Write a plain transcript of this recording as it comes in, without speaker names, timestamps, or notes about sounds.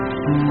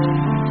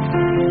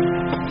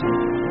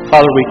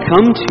Father, we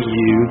come to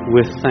you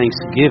with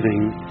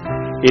thanksgiving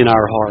in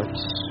our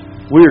hearts.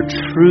 We're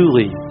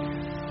truly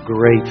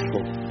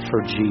grateful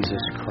for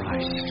Jesus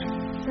Christ,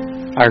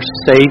 our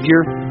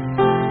Savior,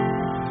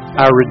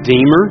 our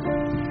Redeemer,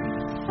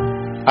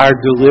 our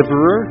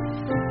Deliverer,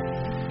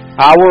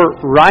 our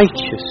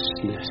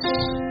righteousness,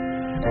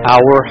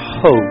 our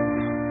hope,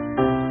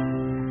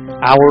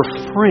 our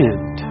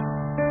friend.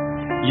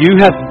 You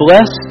have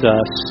blessed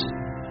us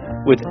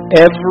with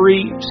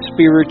every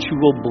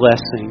spiritual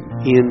blessing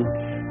in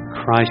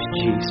Christ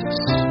Jesus.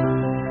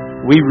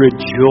 We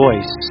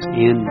rejoice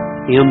in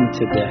Him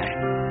today.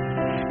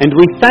 And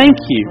we thank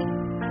you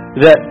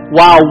that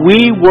while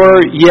we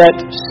were yet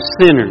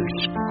sinners,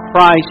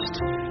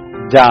 Christ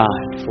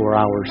died for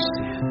our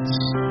sins.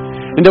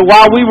 And that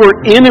while we were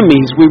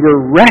enemies, we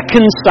were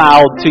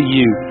reconciled to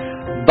you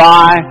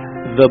by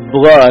the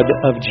blood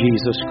of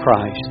Jesus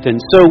Christ.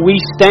 And so we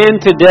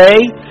stand today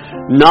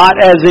not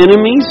as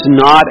enemies,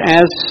 not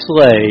as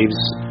slaves,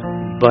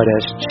 but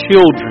as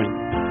children,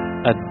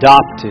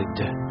 adopted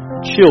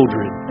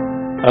children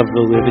of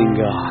the living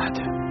God.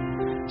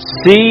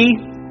 See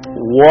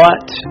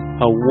what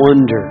a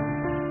wonder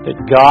that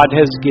God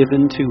has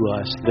given to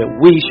us, that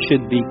we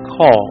should be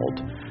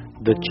called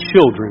the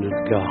children of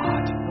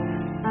God.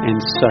 And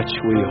such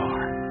we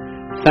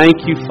are.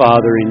 Thank you,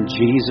 Father, in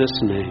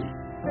Jesus' name.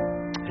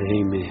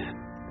 Amen.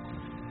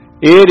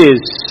 It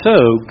is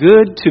so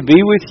good to be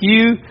with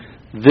you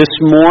this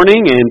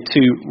morning and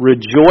to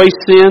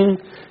rejoice in,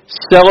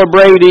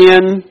 celebrate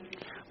in,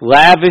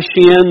 lavish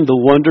in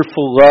the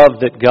wonderful love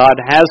that God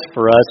has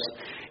for us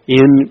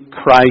in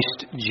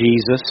Christ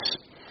Jesus.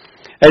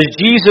 As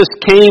Jesus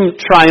came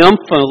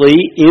triumphantly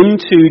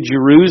into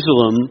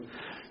Jerusalem,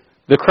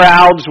 the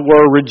crowds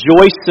were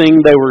rejoicing,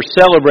 they were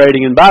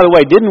celebrating. And by the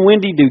way, didn't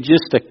Wendy do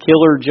just a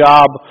killer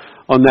job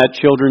on that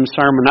children's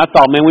sermon? I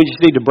thought, man, we just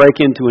need to break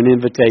into an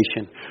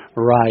invitation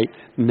right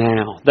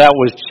now. That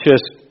was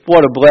just,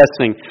 what a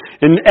blessing.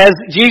 And as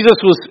Jesus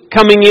was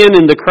coming in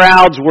and the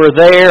crowds were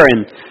there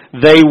and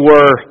they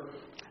were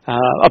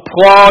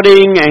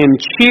applauding and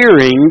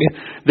cheering,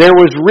 there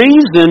was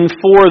reason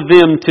for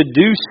them to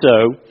do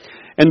so.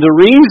 And the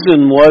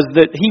reason was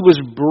that He was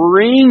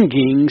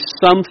bringing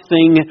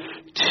something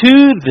to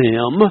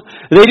them.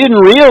 They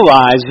didn't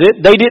realize it.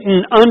 They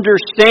didn't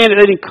understand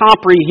it. They didn't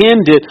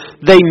comprehend it.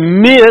 They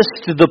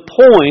missed the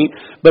point.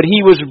 But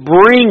He was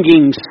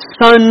bringing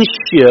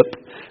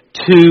sonship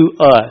to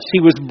us.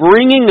 He was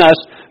bringing us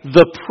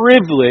the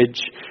privilege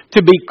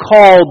to be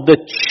called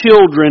the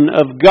children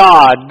of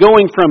God,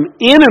 going from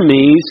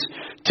enemies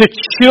to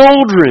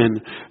children,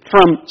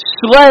 from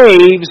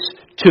slaves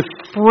to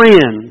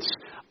friends.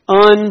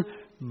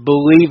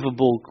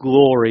 Unbelievable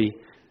glory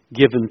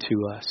given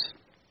to us.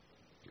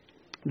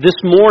 This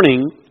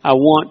morning, I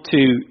want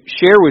to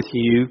share with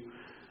you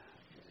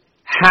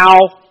how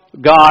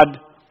God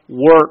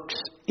works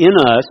in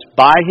us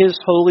by His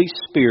Holy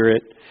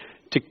Spirit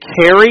to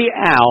carry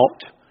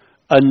out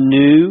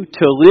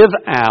to live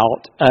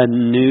out a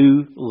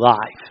new life.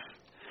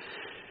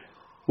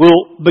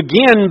 We'll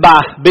begin by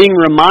being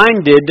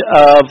reminded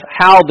of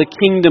how the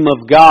kingdom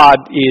of God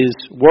is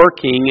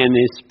working and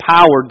is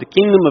powered. The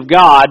kingdom of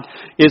God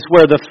is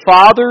where the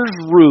Father's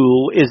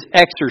rule is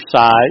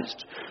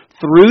exercised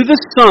through the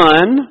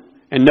Son,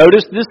 and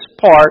notice this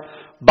part,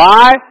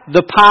 by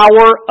the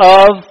power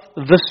of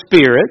the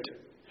Spirit,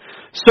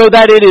 so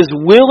that it is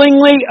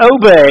willingly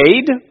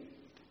obeyed,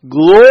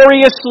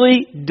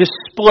 gloriously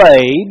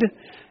displayed,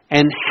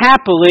 and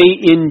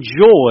happily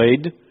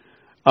enjoyed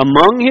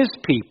among His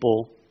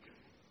people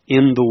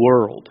in the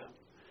world.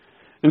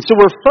 And so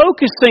we're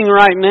focusing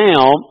right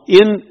now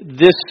in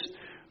this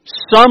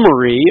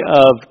summary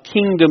of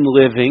kingdom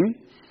living,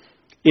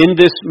 in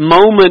this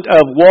moment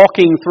of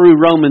walking through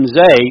Romans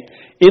 8,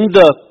 in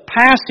the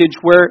passage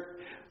where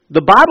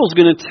the Bible's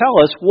going to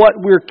tell us what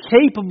we're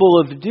capable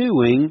of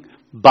doing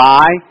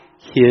by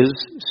His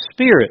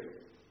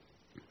Spirit.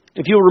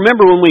 If you'll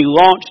remember when we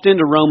launched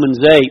into Romans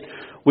 8,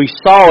 we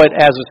saw it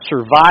as a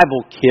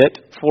survival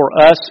kit for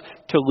us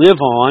to live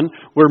on.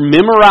 We're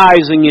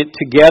memorizing it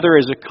together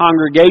as a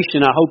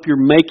congregation. I hope you're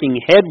making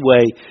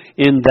headway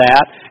in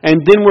that.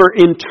 And then we're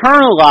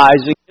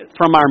internalizing it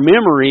from our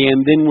memory,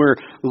 and then we're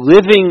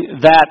living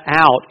that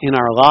out in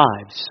our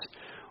lives.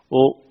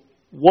 Well,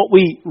 what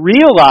we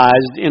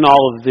realized in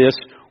all of this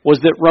was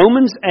that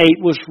Romans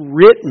 8 was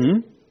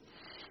written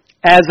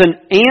as an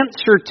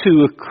answer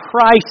to a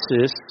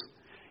crisis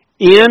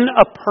in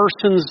a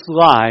person's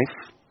life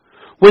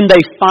when they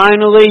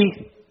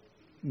finally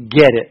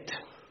get it.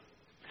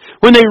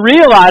 When they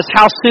realize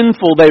how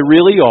sinful they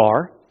really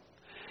are,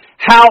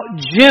 how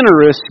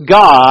generous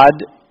God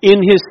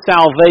in His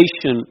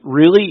salvation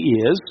really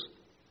is,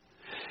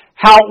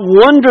 how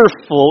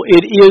wonderful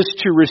it is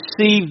to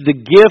receive the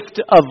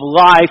gift of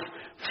life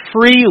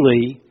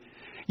freely,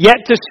 yet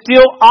to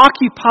still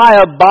occupy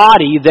a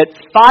body that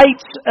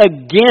fights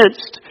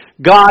against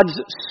God's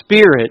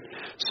Spirit,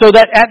 so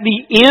that at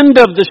the end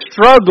of the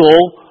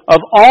struggle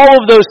of all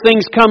of those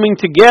things coming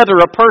together,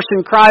 a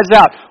person cries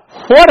out,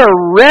 what a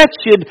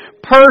wretched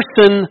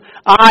person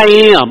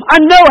I am. I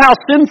know how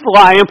sinful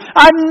I am.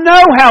 I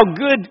know how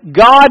good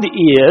God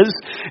is.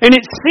 And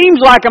it seems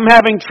like I'm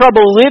having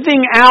trouble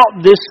living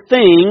out this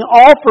thing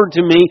offered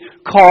to me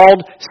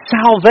called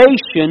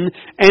salvation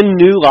and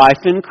new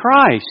life in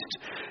Christ.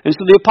 And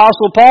so the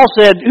Apostle Paul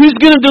said, who's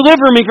going to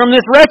deliver me from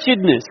this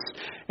wretchedness?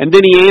 And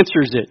then he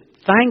answers it,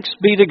 thanks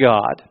be to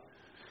God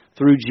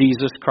through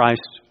Jesus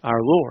Christ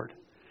our Lord.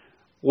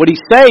 What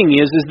he's saying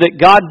is that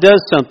God does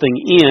something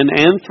in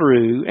and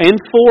through and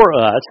for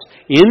us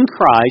in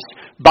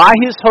Christ by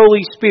His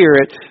Holy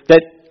Spirit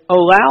that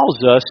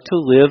allows us to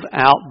live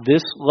out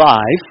this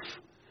life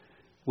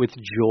with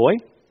joy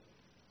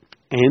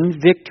and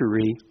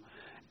victory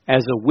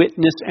as a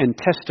witness and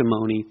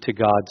testimony to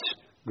God's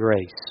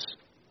grace.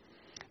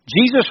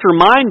 Jesus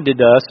reminded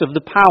us of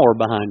the power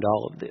behind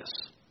all of this.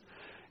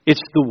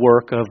 It's the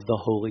work of the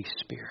Holy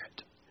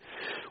Spirit.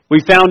 We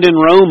found in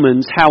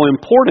Romans how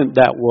important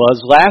that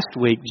was last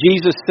week.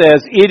 Jesus says,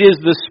 it is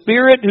the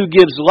Spirit who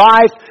gives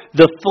life,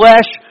 the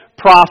flesh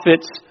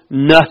profits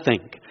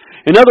nothing.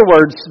 In other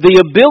words, the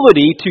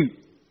ability to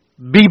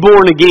be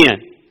born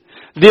again,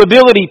 the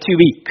ability to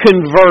be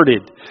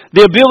converted,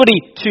 the ability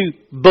to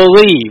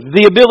believe,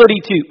 the ability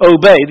to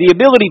obey, the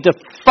ability to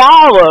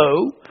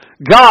follow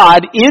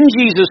God in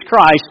Jesus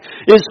Christ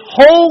is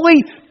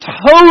wholly,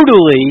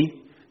 totally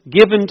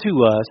given to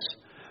us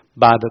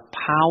by the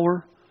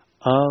power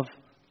of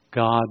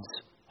God's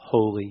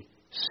Holy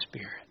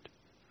Spirit.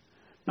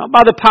 Not by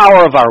the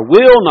power of our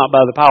will, not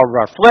by the power of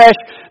our flesh,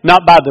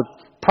 not by the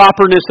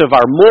properness of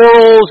our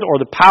morals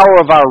or the power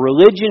of our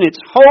religion.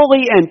 It's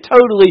wholly and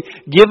totally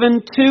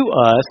given to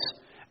us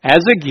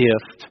as a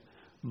gift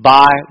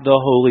by the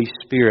Holy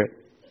Spirit.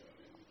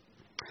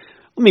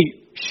 Let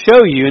me show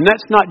you, and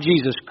that's not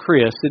Jesus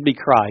Christ, it'd be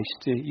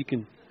Christ. I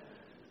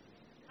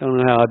don't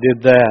know how I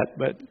did that,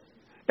 but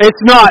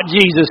it's not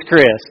Jesus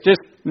Christ. Just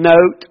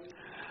note.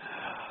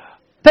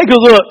 Take a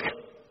look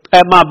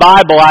at my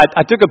Bible.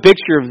 I took a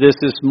picture of this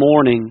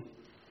morning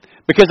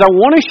because I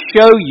want to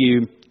show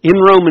you in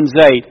Romans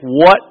 8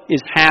 what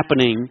is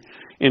happening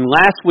in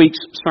last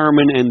week's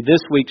sermon and this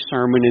week's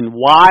sermon and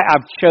why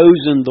I've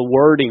chosen the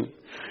wording.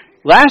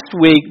 Last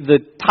week,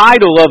 the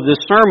title of the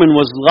sermon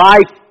was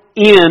Life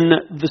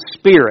in the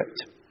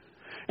Spirit.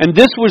 And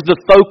this was the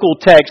focal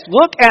text.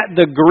 Look at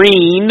the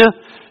green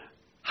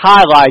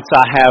highlights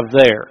I have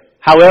there.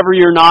 However,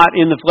 you're not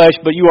in the flesh,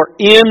 but you are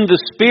in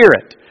the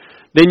Spirit.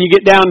 Then you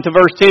get down to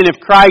verse 10, if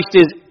Christ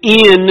is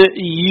in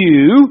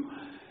you.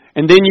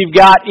 And then you've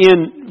got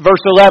in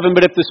verse 11,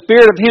 but if the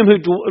Spirit of Him who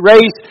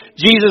raised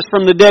Jesus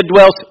from the dead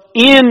dwells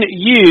in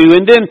you.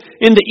 And then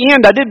in the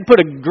end, I didn't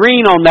put a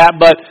green on that,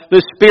 but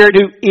the Spirit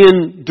who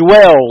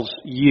indwells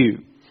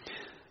you.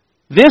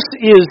 This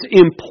is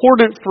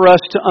important for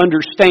us to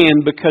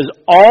understand because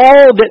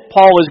all that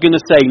Paul is going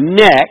to say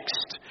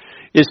next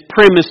is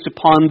premised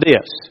upon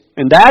this.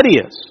 And that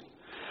is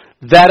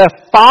that a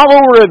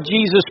follower of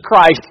Jesus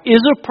Christ is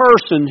a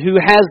person who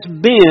has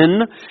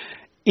been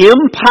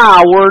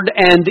empowered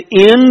and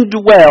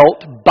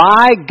indwelt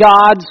by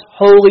God's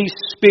Holy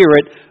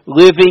Spirit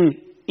living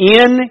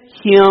in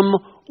him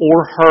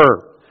or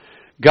her.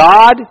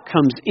 God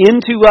comes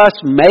into us,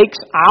 makes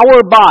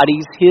our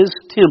bodies His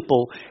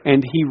temple,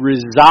 and He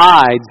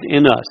resides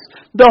in us.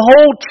 The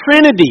whole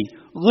Trinity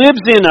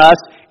lives in us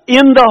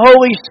in the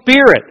Holy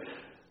Spirit.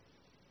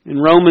 In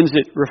Romans,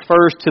 it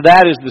refers to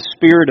that as the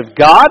Spirit of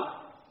God,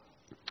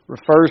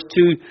 refers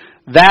to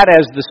that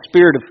as the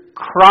Spirit of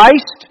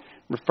Christ,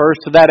 refers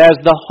to that as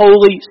the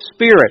Holy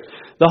Spirit.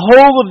 The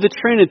whole of the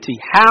Trinity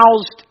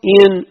housed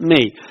in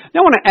me.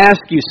 Now I want to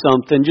ask you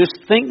something.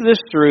 Just think this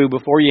through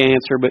before you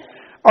answer. But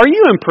are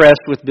you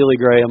impressed with Billy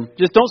Graham?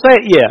 Just don't say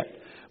it yet.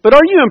 But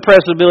are you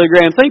impressed with Billy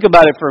Graham? Think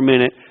about it for a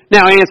minute.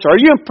 Now answer. Are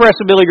you impressed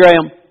with Billy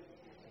Graham?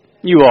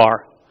 You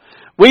are.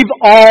 We've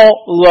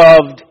all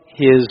loved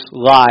his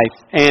life,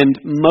 and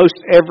most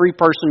every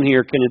person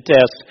here can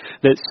attest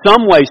that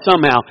some way,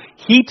 somehow,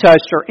 he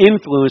touched or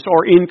influenced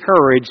or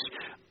encouraged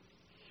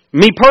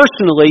me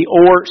personally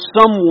or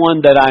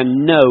someone that I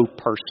know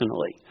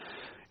personally.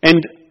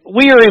 And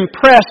we are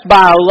impressed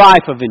by a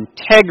life of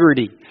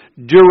integrity,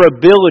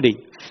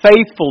 durability,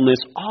 faithfulness,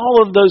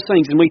 all of those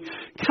things. And we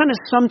kind of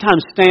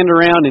sometimes stand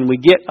around and we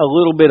get a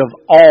little bit of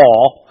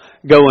awe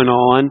going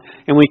on,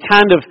 and we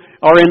kind of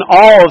are in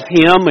awe of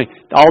him.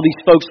 All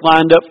these folks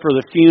lined up for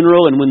the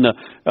funeral, and when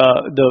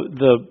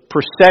the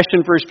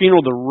procession for his funeral,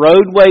 the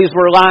roadways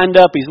were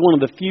lined up. He's one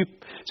of the few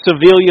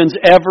civilians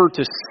ever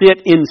to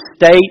sit in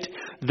state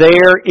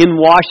there in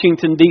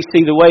Washington,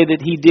 D.C., the way that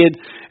he did.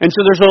 And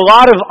so there's a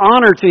lot of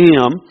honor to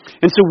him.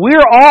 And so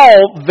we're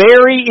all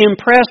very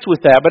impressed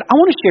with that. But I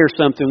want to share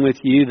something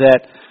with you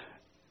that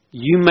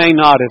you may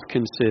not have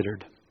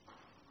considered.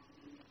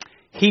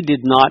 He did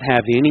not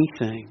have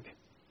anything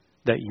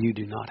that you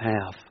do not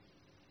have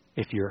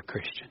if you're a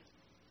Christian.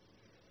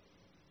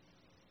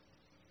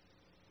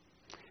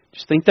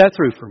 Just think that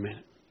through for a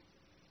minute.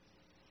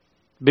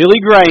 Billy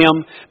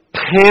Graham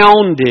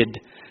pounded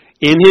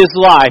in his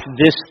life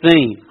this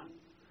theme,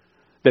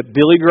 that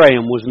Billy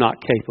Graham was not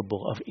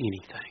capable of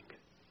anything.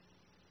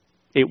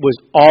 It was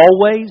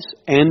always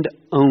and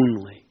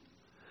only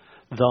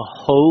the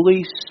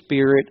Holy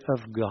Spirit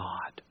of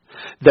God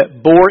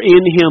that bore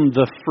in Him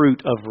the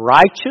fruit of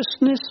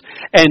righteousness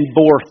and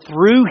bore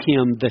through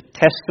Him the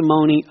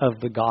testimony of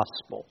the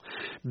gospel.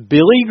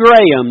 Billy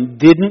Graham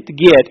didn't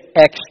get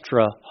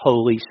extra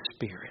Holy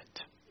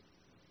Spirit.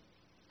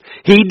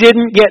 He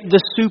didn't get the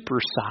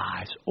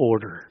supersize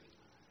order.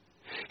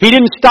 He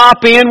didn't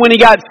stop in when he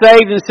got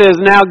saved and says,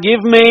 now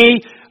give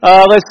me,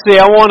 let's see,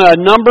 I want a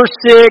number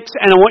 6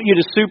 and I want you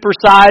to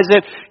supersize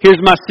it. Here's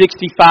my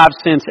 65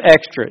 cents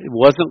extra. It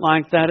wasn't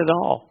like that at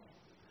all.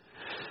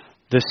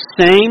 The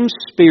same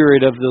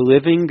Spirit of the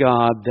living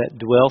God that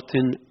dwelt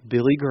in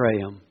Billy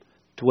Graham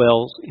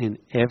dwells in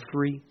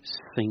every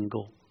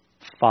single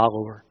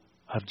follower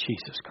of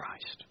Jesus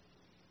Christ.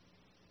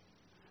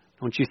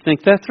 Don't you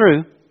think that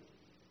through?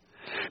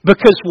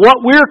 Because what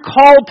we're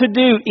called to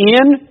do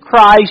in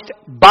Christ,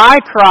 by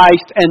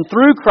Christ, and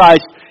through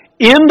Christ,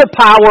 by the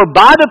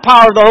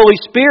power of the Holy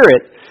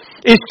Spirit,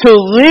 is to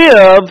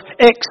live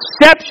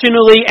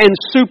exceptionally and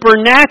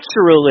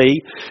supernaturally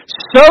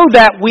so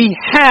that we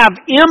have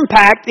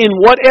impact in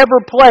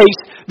whatever place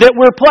that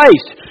we're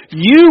placed.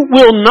 You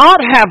will not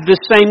have the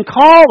same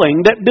calling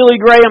that Billy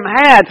Graham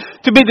had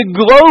to be the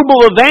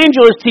global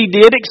evangelist he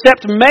did,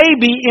 except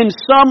maybe in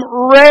some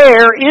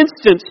rare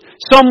instance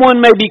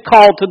someone may be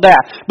called to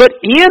that. But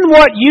in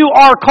what you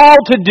are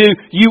called to do,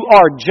 you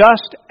are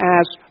just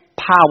as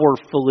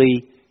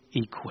powerfully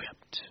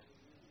equipped.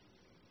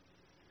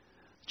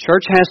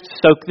 Church has to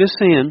soak this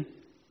in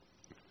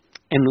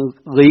and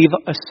leave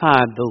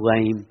aside the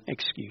lame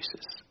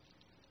excuses.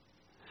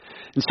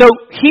 And so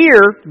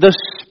here, the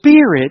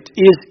Spirit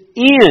is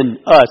in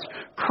us.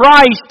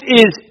 Christ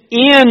is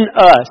in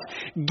us,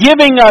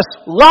 giving us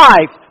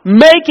life,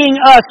 making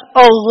us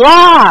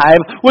alive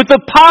with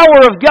the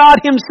power of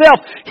God Himself.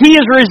 He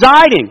is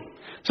residing.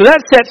 So that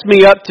sets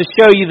me up to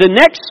show you the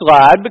next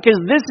slide, because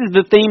this is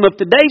the theme of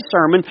today's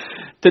sermon.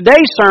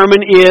 Today's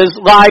sermon is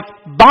life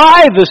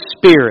by the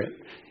Spirit.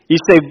 You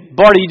say,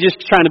 Bart, are you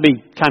just trying to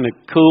be kind of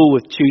cool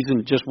with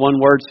choosing just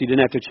one word so you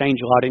didn't have to change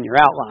a lot in your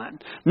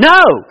outline? No!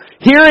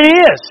 Here it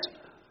is.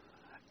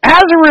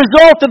 As a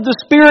result of the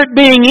Spirit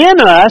being in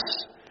us,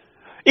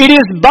 it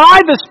is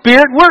by the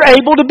Spirit we're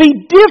able to be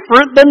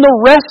different than the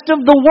rest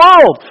of the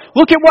world.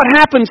 Look at what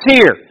happens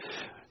here.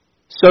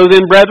 So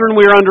then, brethren,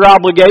 we are under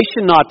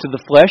obligation not to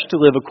the flesh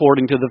to live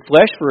according to the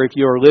flesh, for if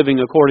you are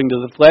living according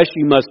to the flesh,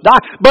 you must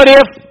die. But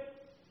if,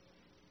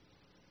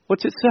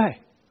 what's it say?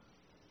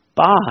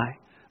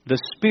 By the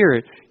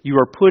Spirit, you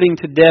are putting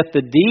to death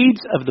the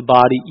deeds of the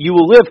body, you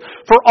will live.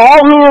 For all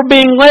who are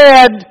being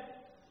led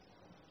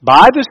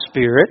by the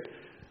Spirit,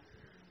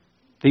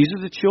 these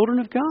are the children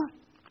of God.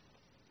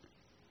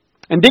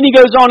 And then he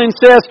goes on and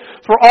says,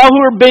 for all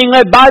who are being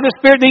led by the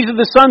Spirit, these are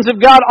the sons of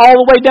God, all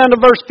the way down to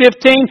verse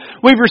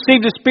 15. We've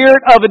received the Spirit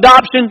of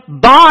adoption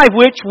by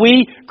which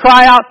we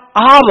cry out,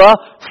 Abba,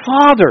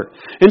 Father.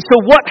 And so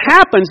what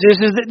happens is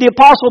that the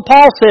Apostle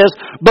Paul says,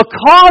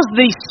 because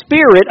the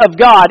Spirit of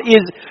God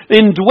is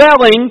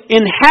indwelling,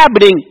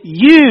 inhabiting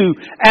you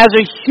as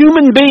a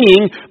human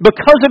being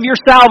because of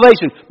your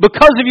salvation,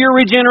 because of your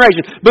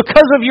regeneration,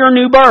 because of your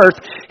new birth,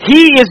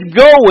 He is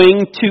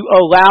going to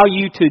allow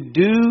you to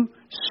do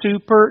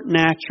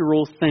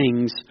supernatural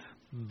things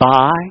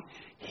by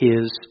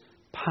His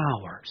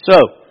power. So,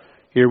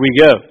 here we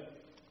go.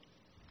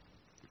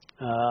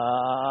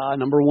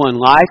 Number one,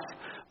 life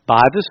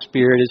by the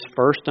Spirit is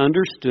first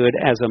understood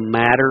as a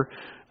matter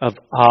of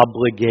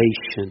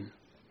obligation.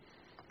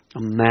 A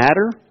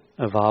matter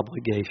of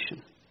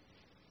obligation.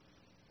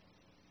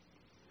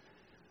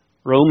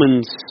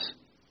 Romans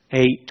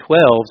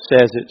 8:12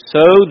 says it,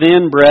 so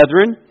then,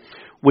 brethren,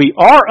 we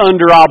are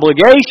under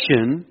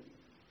obligation,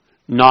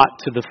 not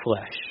to the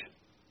flesh.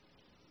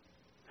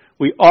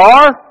 We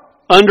are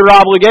under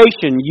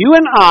obligation. You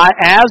and I,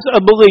 as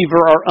a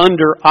believer, are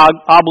under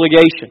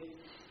obligation.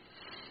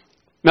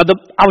 Now,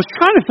 I was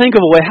trying to think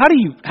of a way. How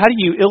do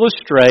you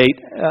illustrate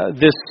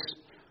this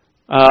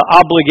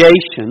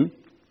obligation?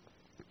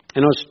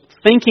 And I was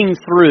thinking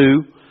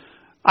through.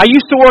 I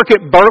used to work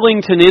at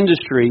Burlington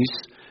Industries,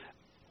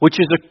 which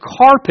is a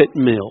carpet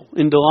mill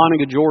in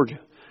Dahlonega, Georgia.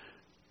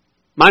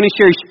 Mine and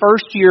Sherry's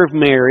first year of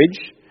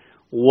marriage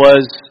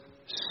was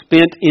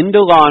spent in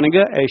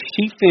Dahlonega as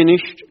she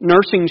finished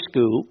nursing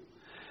school,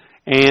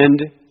 and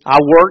I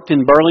worked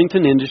in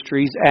Burlington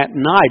Industries at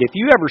night. If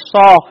you ever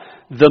saw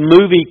the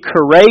movie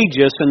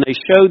Courageous, and they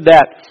showed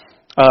that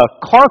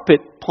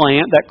carpet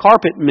plant, that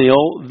carpet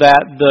mill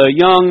that the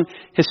young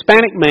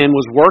Hispanic man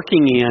was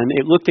working in,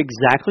 it looked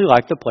exactly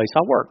like the place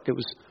I worked. It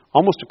was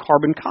almost a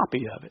carbon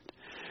copy of it.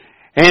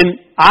 And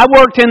I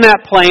worked in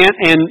that plant,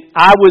 and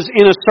I was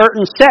in a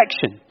certain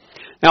section.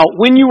 Now,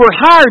 when you were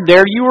hired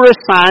there, you were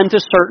assigned to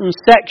certain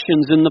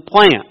sections in the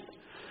plant.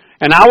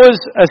 And I was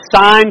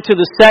assigned to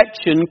the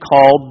section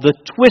called the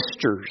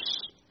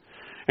twisters.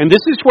 And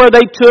this is where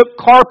they took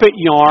carpet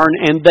yarn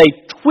and they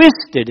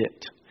twisted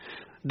it.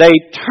 They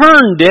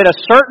turned it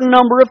a certain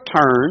number of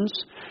turns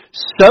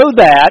so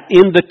that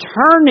in the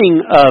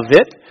turning of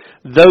it,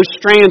 Those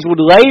strands would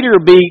later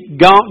be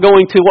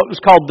going to what was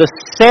called the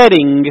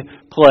setting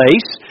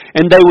place,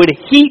 and they would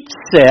heat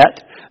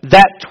set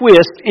that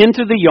twist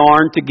into the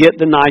yarn to get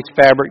the nice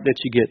fabric that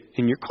you get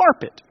in your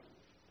carpet.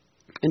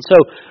 And so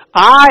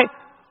I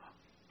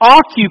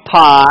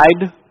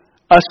occupied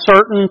a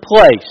certain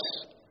place.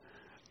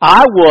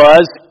 I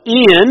was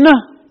in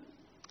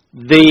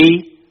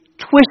the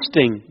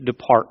twisting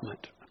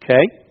department,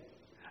 okay?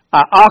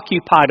 I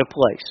occupied a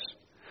place.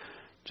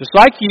 Just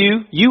like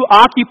you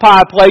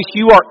occupy a place.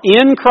 You are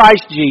in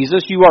Christ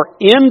Jesus. You are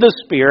in the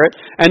Spirit,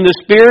 and the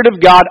Spirit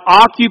of God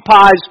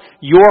occupies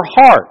your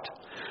heart.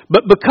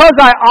 But because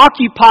I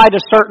occupied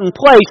a certain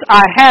place,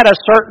 I had a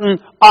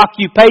certain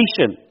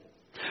occupation.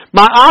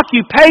 My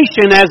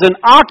occupation as an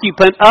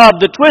occupant of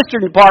the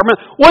twisting department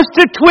was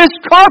to twist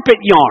carpet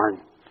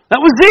yarn.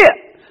 That was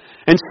it.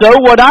 And so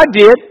what I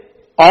did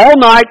all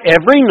night,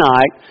 every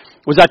night,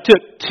 was I took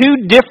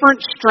two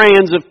different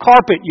strands of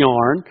carpet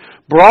yarn,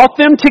 brought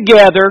them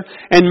together,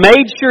 and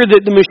made sure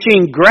that the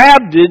machine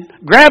grabbed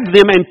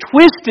them and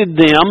twisted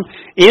them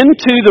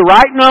into the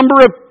right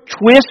number of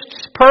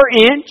twists per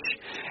inch,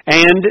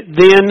 and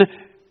then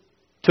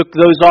took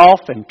those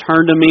off and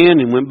turned them in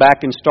and went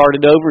back and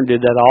started over and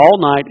did that all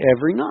night,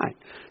 every night.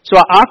 So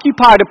I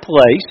occupied a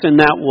place, and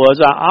that was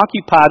I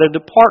occupied a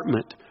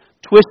department,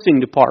 twisting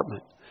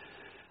department.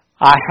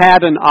 I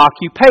had an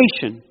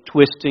occupation,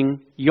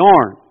 twisting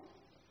yarn.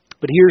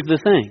 But here's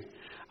the thing.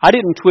 I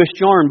didn't twist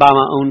yarn by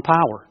my own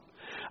power.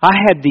 I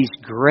had these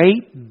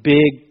great,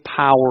 big,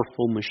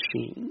 powerful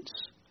machines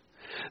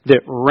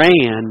that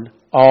ran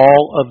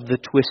all of the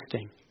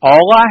twisting.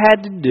 All I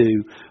had to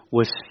do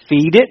was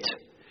feed it,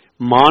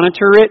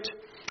 monitor it,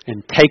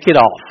 and take it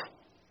off.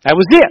 That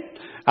was it.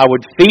 I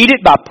would feed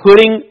it by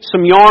putting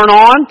some yarn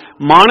on,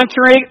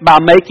 monitor it by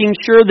making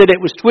sure that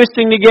it was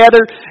twisting together,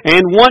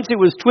 and once it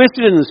was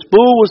twisted and the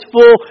spool was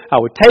full,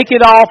 I would take it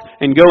off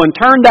and go and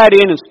turn that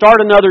in and start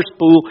another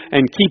spool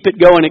and keep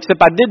it going. Except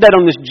I did that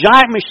on this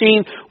giant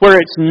machine where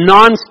it's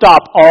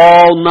nonstop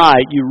all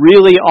night. You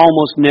really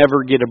almost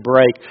never get a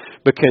break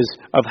because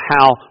of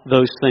how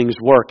those things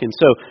work. And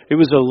so it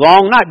was a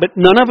long night, but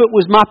none of it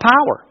was my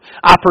power.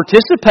 I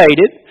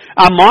participated,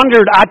 I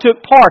monitored, I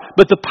took part,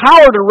 but the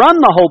power to run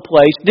the whole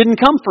place didn't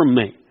come from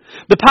me.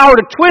 The power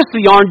to twist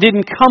the yarn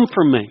didn't come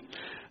from me.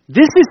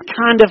 This is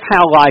kind of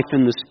how life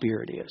in the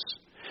Spirit is.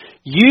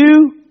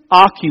 You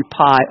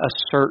occupy a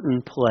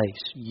certain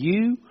place.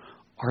 You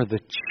are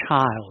the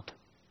child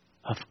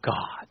of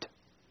God.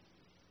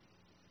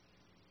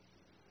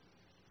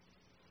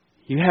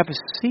 You have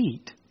a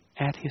seat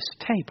at His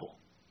table.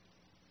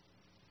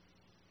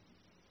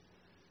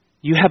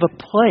 You have a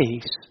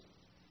place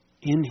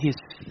in His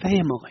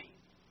family.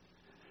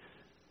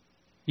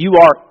 You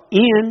are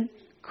in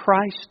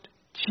Christ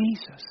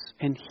Jesus,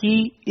 and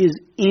He is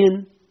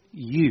in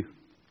you.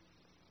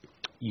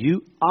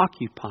 You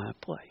occupy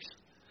a place.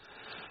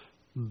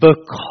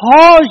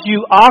 Because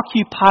you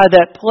occupy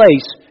that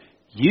place,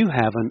 you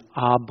have an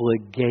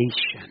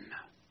obligation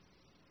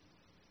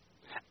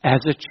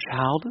as a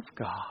child of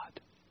God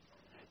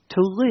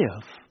to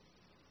live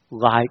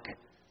like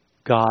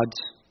God's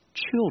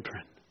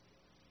children.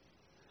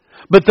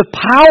 But the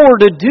power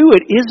to do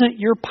it isn't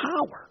your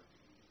power.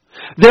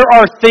 There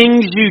are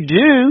things you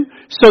do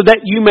so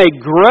that you may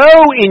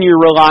grow in your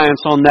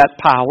reliance on that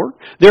power.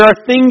 There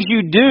are things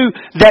you do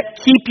that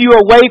keep you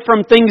away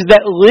from things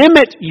that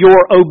limit your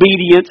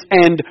obedience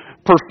and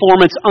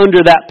performance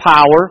under that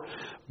power.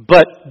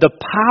 But the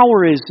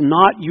power is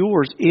not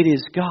yours, it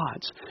is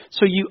God's.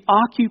 So you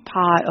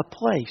occupy a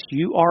place.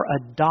 You are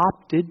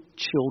adopted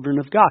children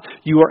of God.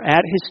 You are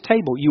at His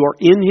table. You are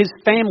in His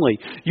family.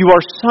 You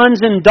are sons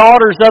and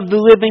daughters of the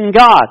living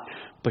God.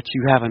 But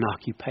you have an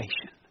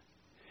occupation.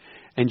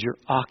 And your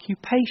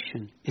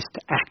occupation is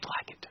to act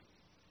like it.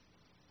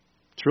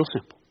 It's real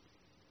simple.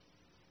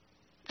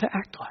 To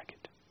act like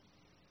it.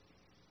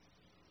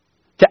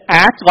 To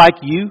act like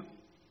you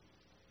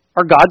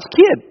are God's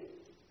kid.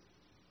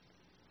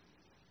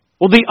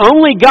 Well, the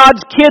only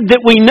God's kid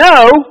that we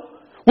know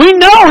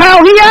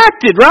how He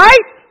acted, right?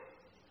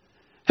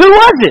 Who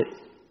was it?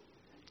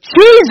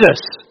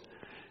 Jesus.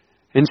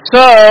 And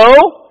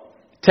so,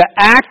 to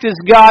act as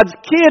God's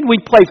kid, we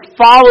play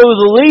follow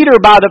the leader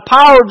by the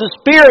power of the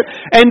Spirit,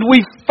 and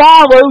we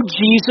follow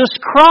Jesus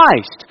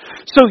Christ.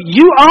 So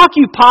you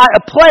occupy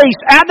a place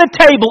at the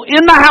table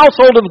in the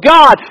household of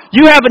God.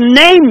 You have a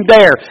name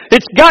there.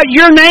 It's got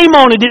your name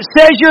on it. It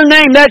says your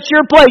name. That's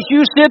your place.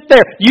 You sit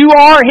there. You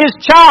are His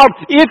child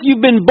if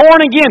you've been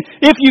born again,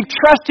 if you've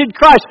trusted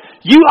Christ.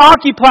 You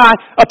occupy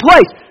a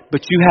place,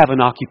 but you have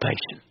an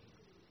occupation.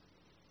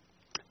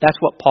 That's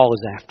what Paul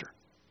is after.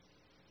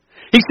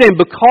 He's saying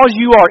because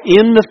you are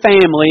in the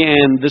family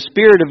and the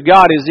Spirit of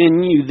God is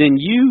in you, then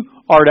you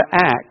are to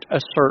act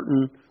a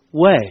certain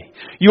way.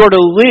 You are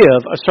to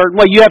live a certain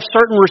way. You have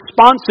certain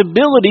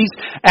responsibilities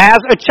as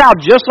a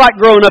child. Just like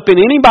growing up in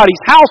anybody's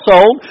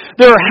household,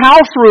 there are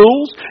house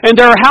rules and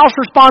there are house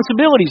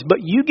responsibilities.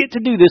 But you get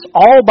to do this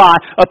all by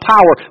a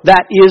power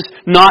that is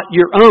not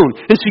your own.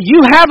 And so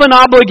you have an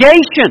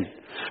obligation.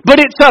 But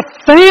it's a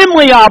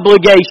family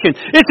obligation.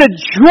 It's a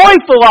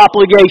joyful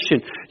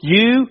obligation.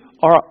 You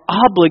are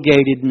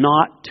obligated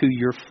not to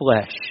your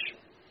flesh.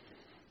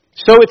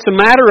 So it's a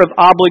matter of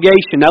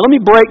obligation. Now let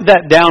me break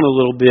that down a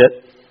little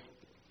bit.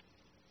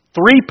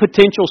 3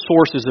 potential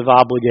sources of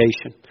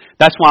obligation.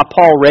 That's why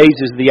Paul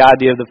raises the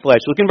idea of the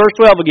flesh. Look in verse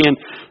 12 again.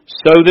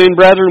 So then,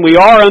 brethren, we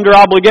are under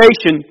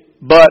obligation,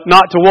 but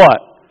not to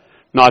what?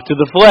 Not to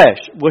the flesh.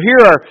 Well,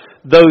 here are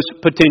those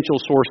potential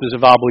sources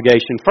of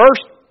obligation.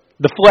 First,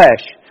 the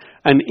flesh,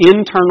 an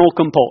internal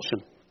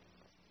compulsion.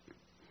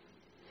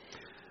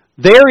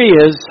 There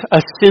is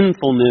a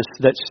sinfulness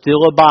that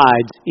still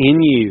abides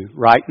in you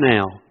right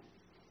now,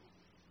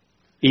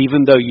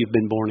 even though you've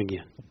been born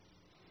again.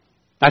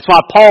 That's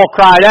why Paul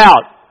cried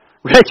out,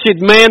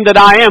 "Wretched man that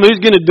I am, who's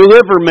going to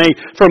deliver me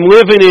from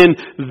living in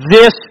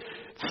this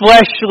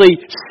fleshly,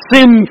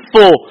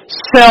 sinful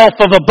self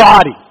of a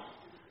body?"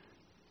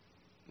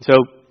 So,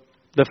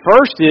 the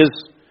first is,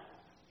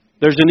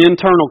 there's an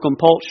internal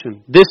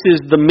compulsion. This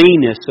is the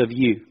meanness of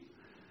you.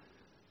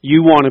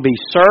 You want to be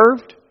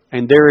served,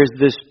 and there is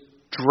this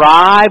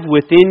drive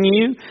within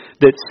you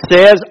that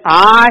says,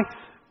 I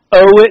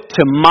owe it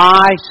to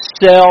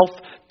myself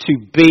to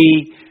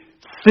be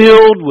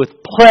filled with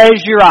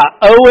pleasure. I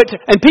owe it.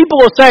 And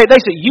people will say, they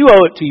say, you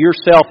owe it to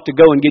yourself to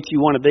go and get you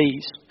one of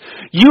these.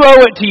 You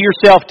owe it to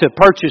yourself to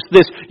purchase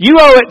this. You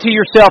owe it to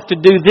yourself to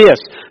do this.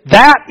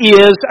 That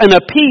is an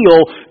appeal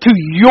to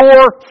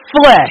your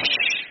flesh.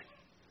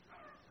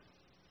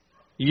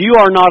 You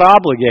are not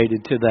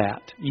obligated to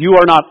that. You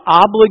are not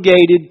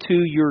obligated to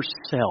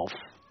yourself.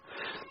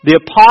 The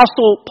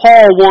Apostle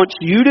Paul wants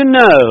you to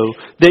know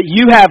that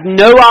you have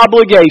no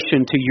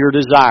obligation to your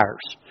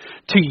desires,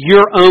 to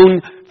your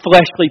own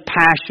fleshly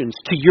passions,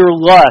 to your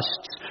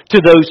lusts, to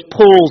those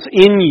pulls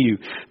in you.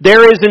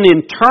 There is an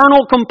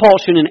internal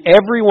compulsion in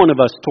every one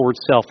of us towards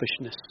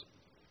selfishness.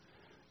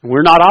 And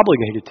we're not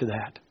obligated to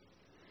that.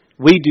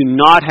 We do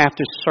not have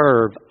to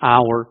serve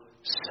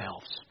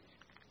ourselves.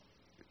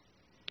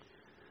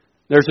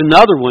 There's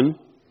another one,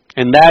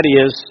 and that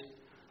is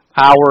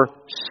our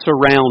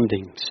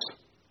surroundings.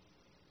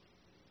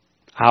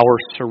 Our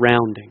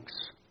surroundings.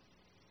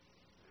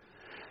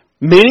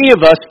 Many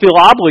of us feel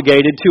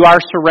obligated to our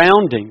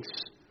surroundings.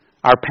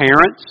 Our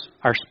parents,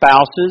 our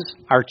spouses,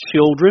 our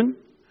children,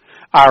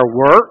 our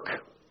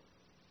work.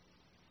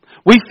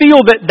 We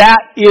feel that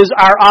that is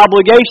our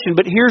obligation,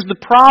 but here's the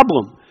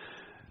problem.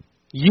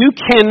 You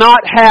cannot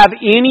have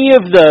any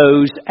of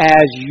those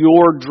as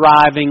your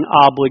driving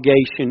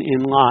obligation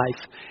in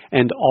life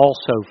and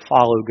also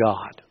follow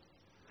God.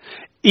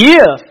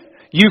 If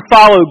you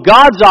follow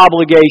God's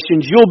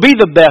obligations, you'll be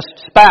the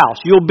best spouse.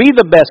 You'll be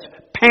the best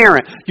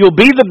parent. You'll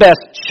be the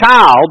best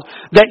child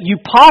that you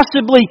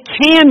possibly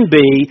can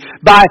be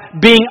by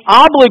being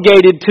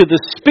obligated to the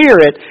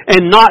Spirit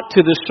and not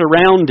to the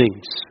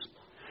surroundings.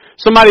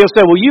 Somebody will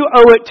say, well, you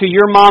owe it to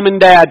your mom and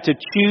dad to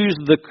choose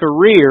the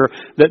career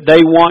that they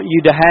want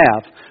you to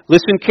have.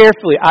 Listen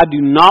carefully. I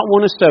do not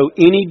want to sow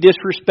any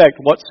disrespect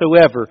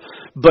whatsoever,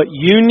 but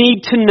you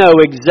need to know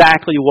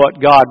exactly what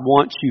God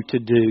wants you to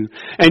do.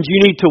 And you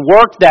need to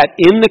work that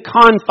in the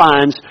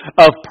confines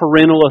of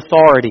parental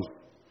authority.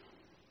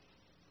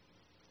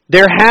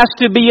 There has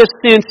to be a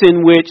sense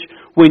in which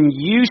when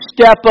you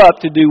step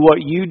up to do what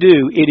you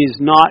do, it is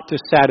not to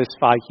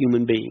satisfy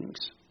human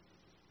beings.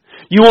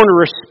 You want to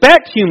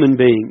respect human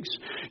beings.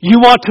 You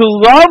want to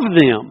love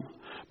them.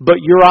 But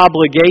your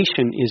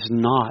obligation is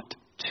not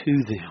to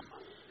them.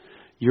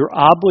 Your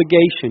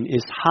obligation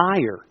is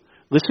higher.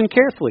 Listen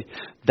carefully.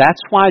 That's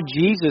why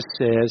Jesus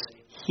says,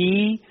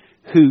 he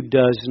who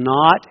does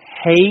not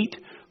hate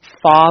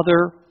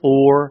father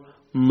or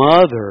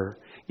mother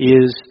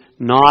is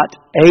not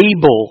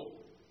able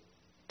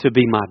to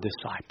be my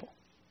disciple.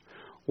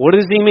 What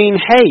does he mean,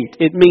 hate?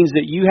 It means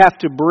that you have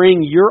to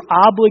bring your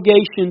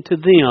obligation to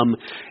them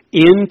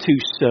into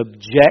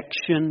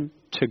subjection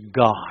to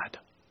God.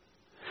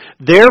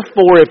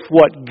 Therefore, if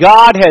what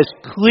God has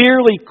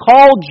clearly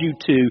called you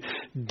to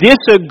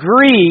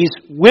disagrees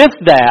with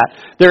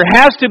that, there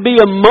has to be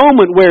a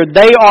moment where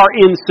they are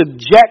in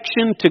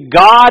subjection to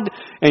God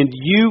and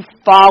you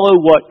follow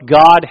what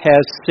God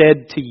has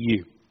said to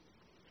you.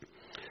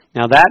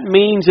 Now that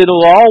means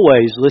it'll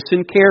always,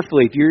 listen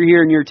carefully, if you're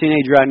here and you're a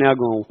teenager right now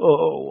going,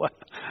 whoa,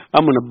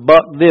 I'm going to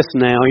buck this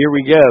now, here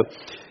we go.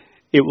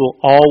 It will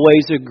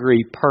always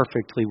agree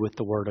perfectly with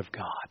the Word of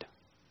God.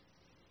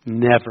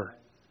 Never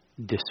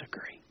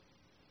disagree.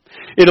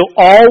 It'll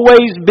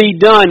always be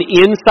done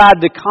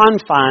inside the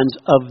confines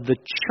of the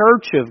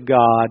church of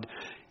God,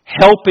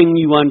 helping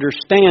you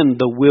understand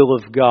the will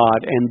of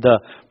God and the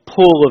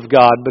pull of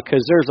God,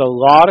 because there's a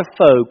lot of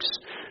folks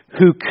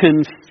who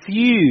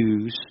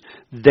confuse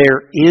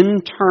their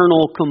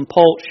internal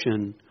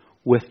compulsion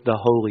with the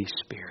Holy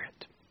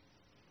Spirit.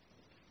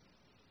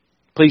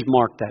 Please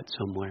mark that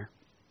somewhere.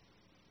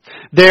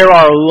 There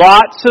are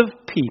lots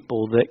of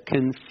people that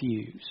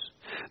confuse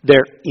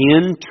their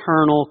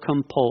internal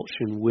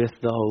compulsion with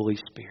the Holy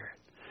Spirit.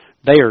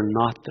 They are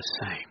not the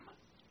same.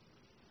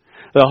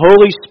 The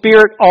Holy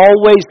Spirit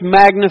always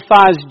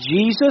magnifies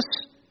Jesus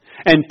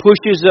and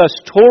pushes us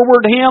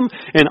toward Him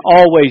and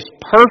always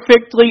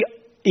perfectly,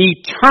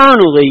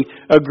 eternally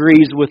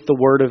agrees with the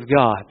Word of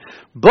God.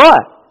 But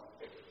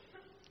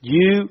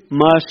you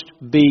must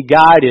be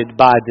guided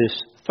by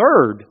this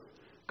third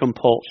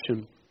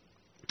compulsion,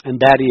 and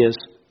that is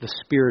the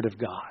Spirit of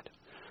God.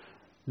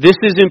 This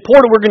is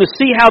important. We're going to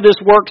see how this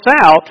works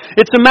out.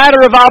 It's a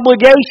matter of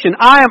obligation.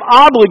 I am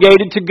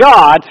obligated to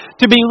God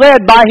to be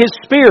led by His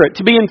Spirit,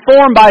 to be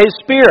informed by His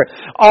Spirit,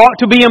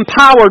 to be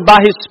empowered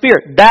by His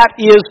Spirit. That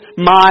is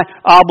my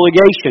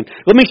obligation.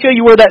 Let me show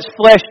you where that's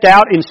fleshed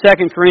out in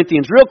 2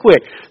 Corinthians. Real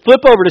quick,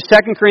 flip over to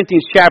 2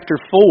 Corinthians chapter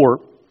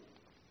 4.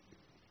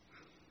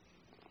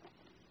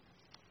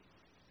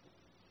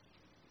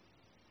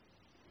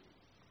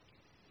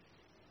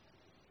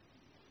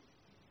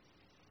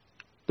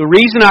 The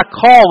reason I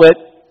call it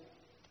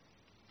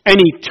an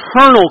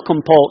eternal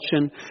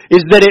compulsion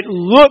is that it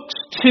looks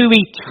to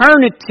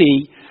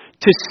eternity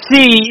to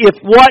see if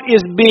what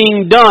is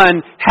being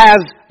done has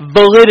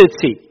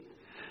validity,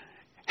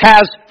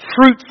 has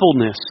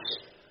fruitfulness.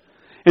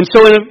 And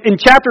so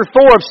in chapter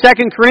 4 of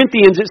 2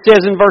 Corinthians, it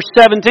says in verse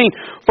 17,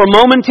 "For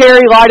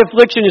momentary light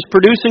affliction is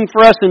producing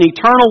for us an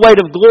eternal weight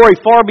of glory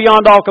far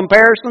beyond all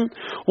comparison,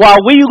 while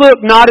we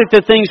look not at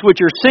the things which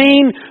are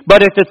seen,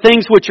 but at the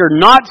things which are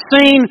not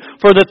seen.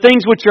 For the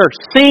things which are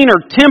seen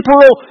are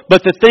temporal,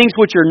 but the things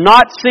which are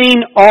not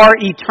seen are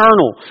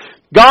eternal."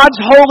 God's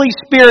Holy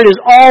Spirit is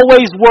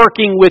always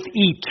working with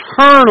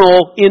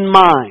eternal in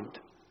mind.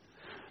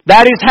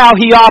 That is how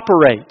He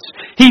operates.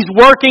 He's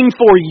working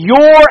for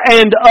your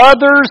and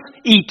others'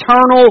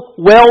 eternal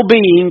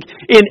well-being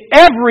in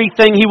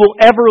everything He will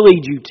ever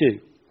lead you to.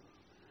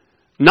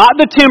 Not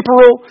the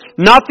temporal,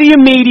 not the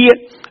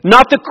immediate,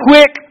 not the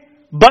quick,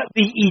 but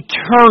the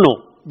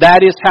eternal.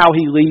 That is how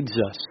He leads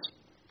us.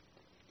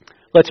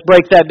 Let's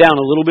break that down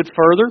a little bit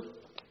further.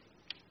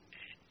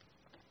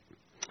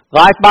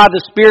 Life by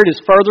the Spirit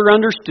is further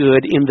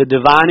understood in the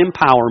divine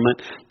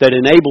empowerment that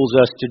enables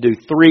us to do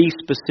three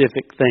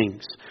specific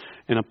things.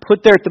 And I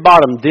put there at the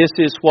bottom, this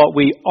is what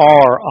we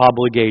are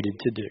obligated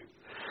to do.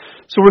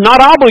 So we're not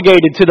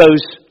obligated to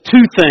those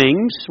two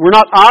things. We're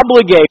not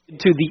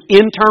obligated to the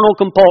internal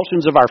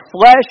compulsions of our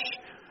flesh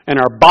and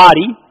our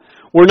body.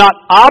 We're not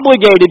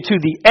obligated to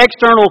the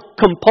external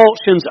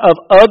compulsions of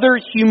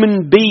other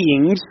human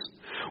beings.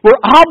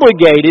 We're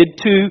obligated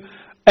to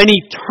an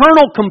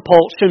eternal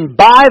compulsion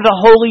by the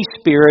Holy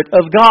Spirit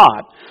of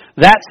God.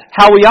 That's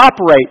how we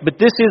operate. But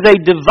this is a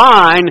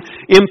divine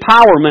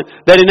empowerment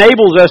that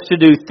enables us to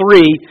do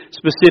three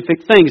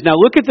specific things. Now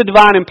look at the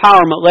divine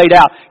empowerment laid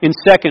out in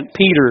 2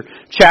 Peter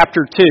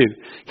chapter 2.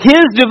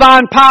 His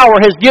divine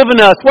power has given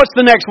us, what's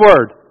the next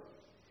word?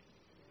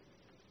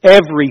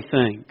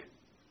 Everything.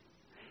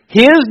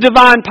 His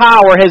divine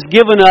power has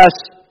given us,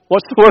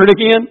 what's the word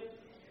again?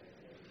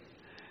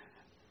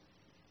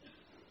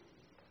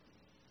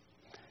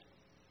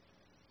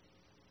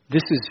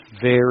 This is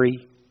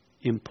very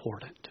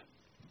important.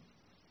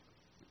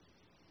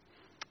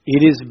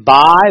 It is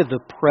by the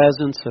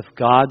presence of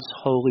God's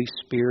Holy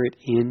Spirit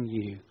in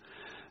you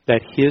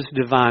that His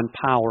divine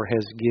power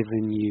has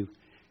given you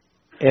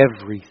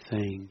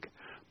everything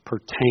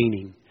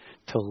pertaining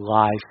to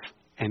life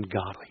and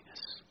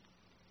godliness.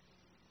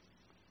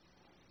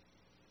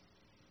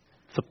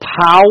 The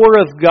power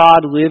of God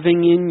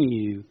living in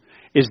you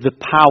is the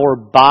power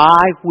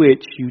by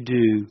which you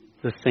do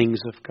the things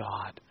of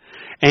God.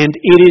 And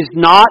it is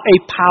not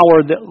a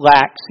power that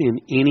lacks in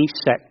any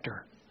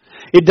sector.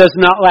 It does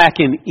not lack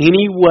in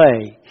any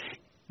way.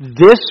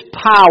 This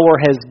power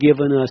has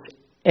given us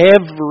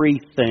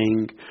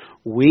everything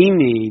we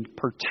need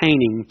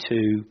pertaining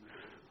to,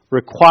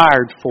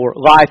 required for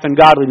life and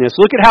godliness.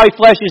 Look at how He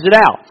fleshes it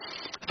out.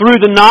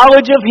 Through the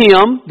knowledge of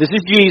Him, this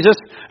is Jesus,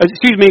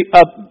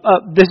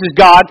 this is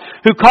God,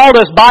 who called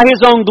us by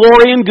His own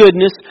glory and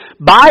goodness.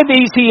 By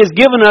these He has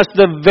given us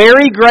the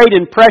very great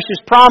and precious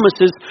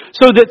promises,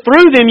 so that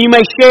through them you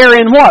may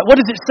share in what? What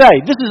does it say?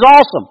 This is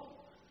awesome.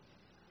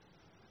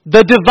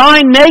 The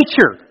divine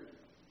nature.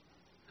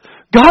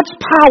 God's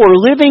power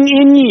living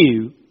in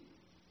you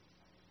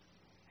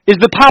is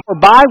the power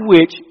by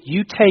which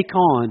you take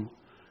on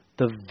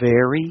the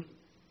very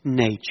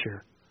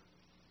nature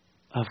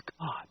of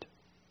God.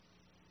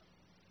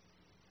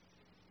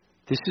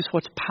 This is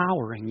what's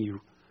powering you.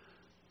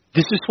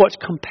 This is what's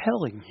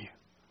compelling you.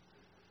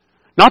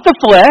 Not the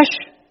flesh,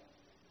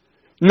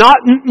 not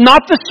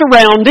the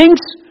surroundings,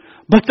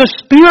 but the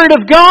Spirit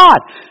of God.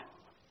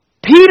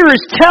 Peter is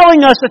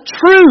telling us a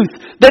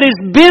truth that has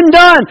been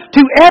done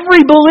to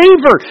every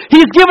believer. He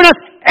has given us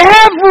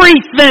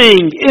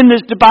everything in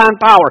this divine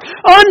power.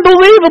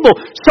 Unbelievable.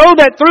 So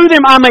that through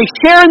them I may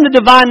share in the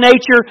divine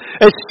nature,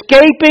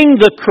 escaping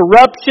the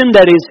corruption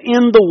that is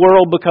in the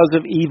world because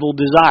of evil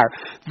desire.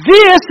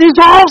 This is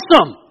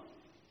awesome.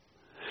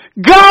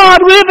 God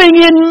living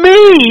in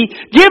me,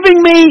 giving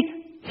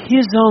me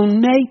His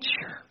own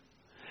nature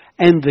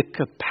and the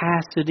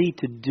capacity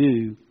to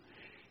do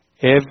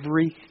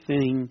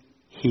everything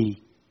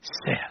He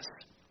says.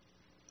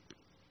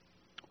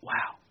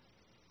 Wow.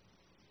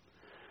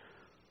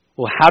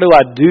 Well, how do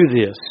I do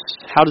this?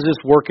 how does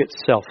this work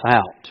itself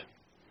out?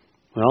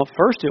 Well,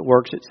 first it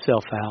works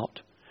itself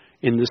out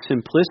in the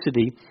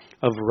simplicity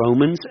of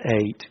Romans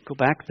 8. Go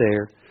back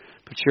there.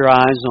 Put your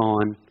eyes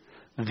on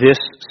this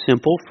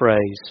simple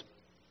phrase.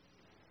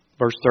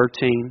 Verse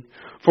 13.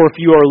 For if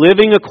you are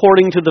living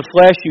according to the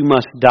flesh, you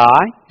must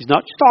die. He's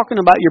not just talking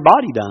about your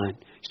body dying.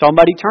 He's talking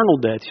about eternal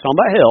death. He's talking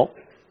about hell.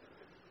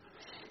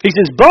 He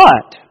says,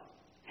 but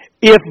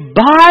if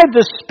by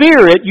the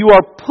Spirit you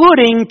are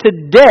putting to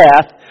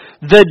death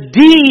the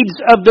deeds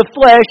of the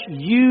flesh,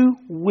 you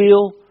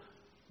will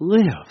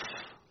live.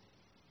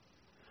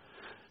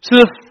 So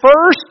the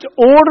first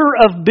order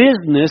of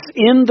business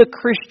in the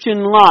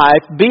Christian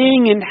life,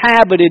 being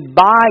inhabited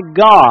by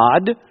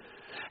God,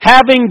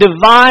 having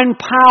divine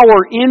power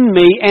in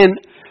me and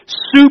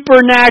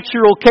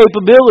supernatural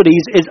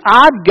capabilities, is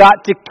I've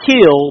got to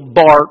kill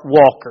Bart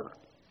Walker.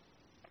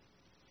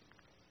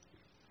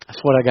 That's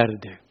what I got to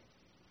do.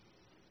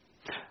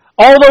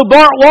 Although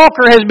Bart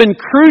Walker has been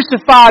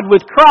crucified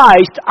with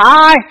Christ,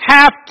 I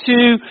have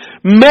to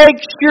make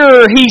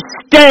sure he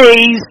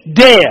stays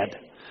dead.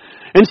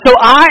 And so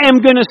I am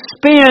going to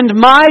spend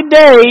my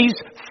days,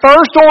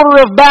 first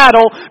order of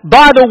battle,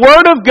 by the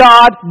Word of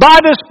God, by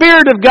the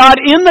Spirit of God,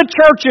 in the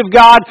church of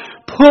God,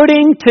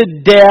 putting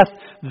to death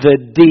the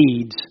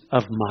deeds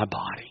of my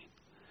body.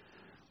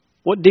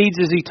 What deeds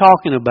is he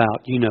talking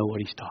about? You know what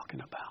he's talking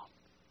about.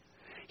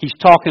 He's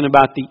talking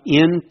about the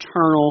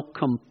internal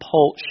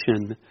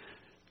compulsion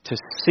to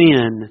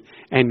sin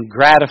and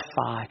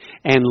gratify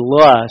and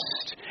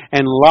lust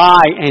and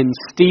lie and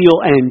steal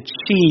and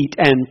cheat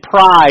and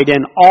pride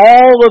and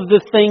all of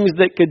the things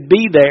that could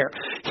be there.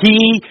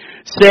 He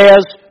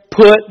says,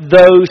 put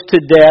those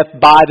to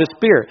death by the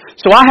Spirit.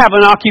 So I have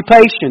an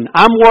occupation.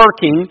 I'm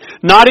working,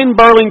 not in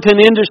Burlington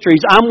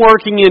Industries, I'm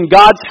working in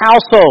God's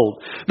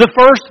household. The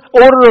first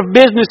order of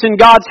business in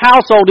God's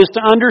household is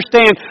to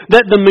understand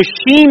that the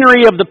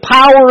machinery of the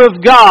power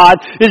of God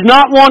is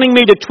not wanting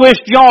me to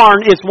twist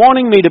yarn, it's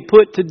wanting me to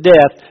put to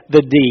death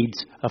the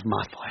deeds of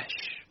my flesh.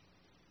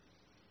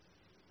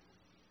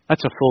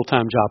 That's a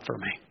full-time job for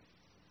me.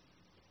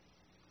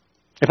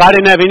 If I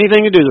didn't have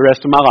anything to do the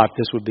rest of my life,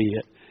 this would be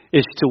it.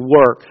 Is to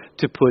work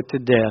to put to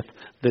death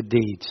the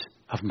deeds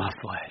of my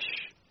flesh.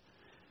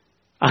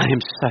 I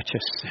am such a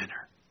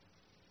sinner.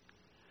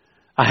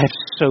 I have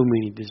so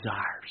many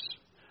desires.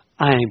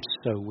 I am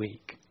so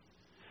weak.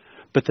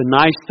 But the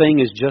nice thing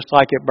is, just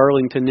like at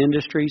Burlington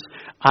Industries,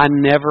 I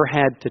never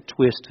had to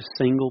twist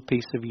a single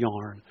piece of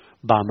yarn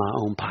by my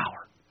own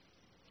power.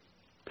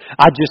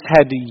 I just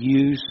had to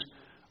use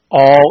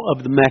all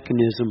of the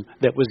mechanism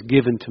that was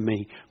given to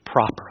me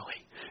properly.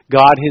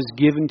 God has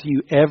given to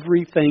you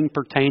everything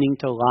pertaining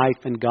to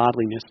life and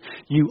godliness.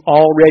 You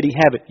already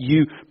have it.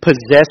 You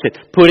possess it.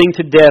 Putting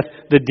to death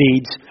the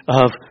deeds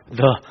of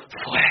the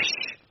flesh.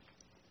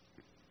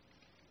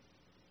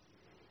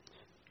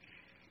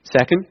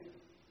 Second,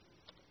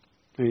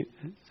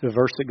 the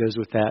verse that goes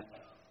with that.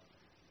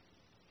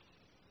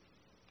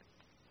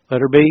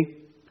 Letter B.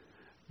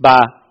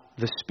 By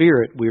the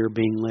Spirit we are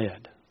being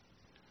led.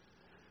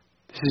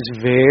 This is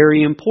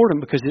very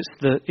important because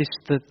it's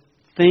the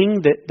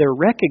thing that they're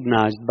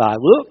recognized by.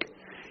 Look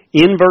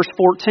in verse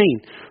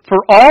 14.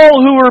 For all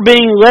who are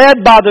being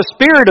led by the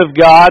Spirit of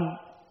God,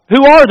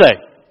 who are they?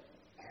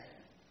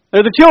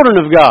 They're the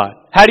children of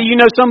God. How do you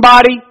know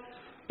somebody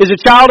is a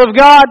child of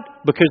God?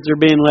 Because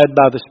they're being led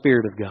by the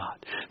Spirit of God.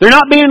 They're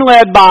not being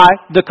led by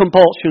the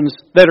compulsions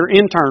that are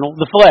internal,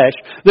 the flesh.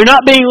 They're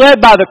not being led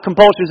by the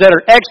compulsions that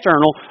are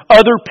external,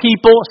 other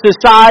people,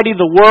 society,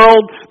 the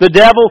world, the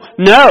devil.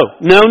 No.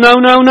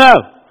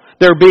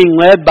 They're being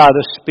led by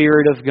the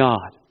Spirit of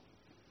God.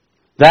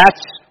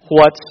 That's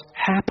what's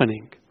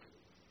happening.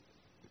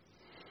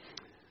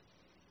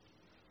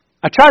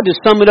 I tried to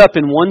sum it up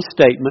in one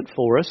statement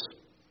for us.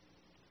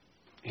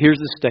 Here's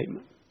the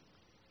statement.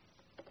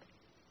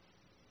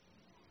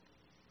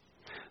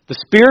 The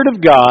Spirit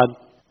of God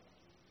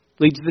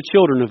leads the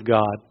children of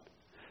God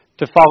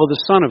to follow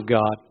the Son of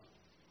God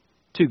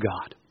to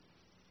God.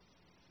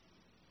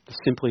 That's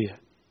simply it.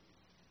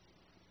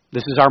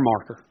 This is our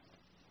marker.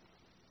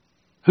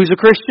 Who's a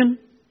Christian?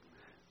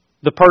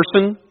 The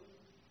person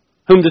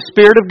whom the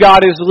Spirit of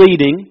God is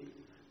leading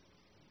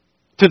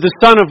to the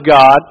Son of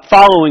God,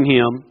 following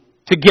Him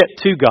to get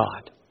to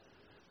God.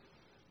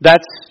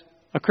 That's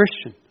a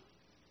Christian.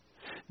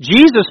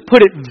 Jesus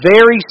put it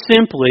very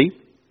simply.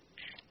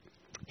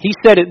 He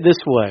said it this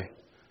way.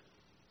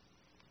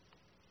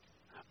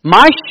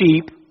 My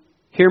sheep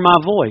hear my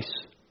voice,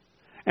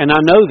 and I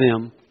know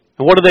them.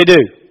 And what do?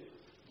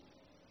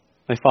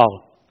 They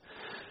follow.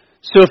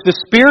 So if the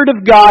Spirit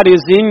of God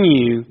is in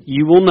you,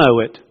 you will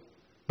know it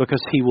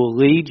because He will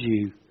lead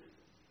you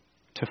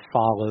to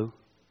follow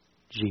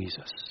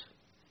Jesus.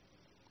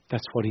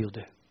 That's what He'll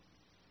do.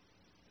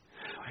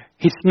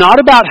 It's not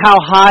about how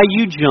high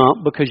you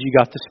jump because you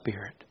got the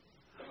Spirit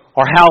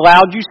or how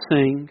loud you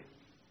sing.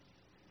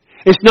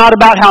 It's not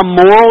about how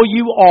moral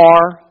you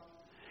are.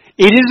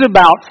 It is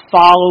about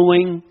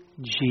following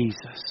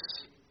Jesus.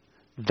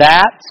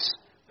 That's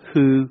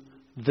who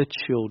the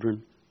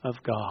children of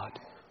God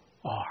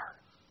are.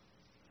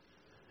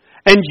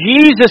 And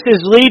Jesus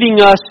is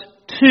leading us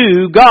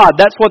to God.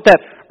 That's what that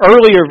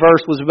earlier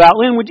verse was about.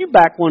 Lynn, would you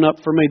back one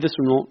up for me? This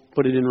one won't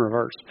put it in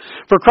reverse.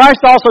 For Christ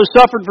also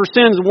suffered for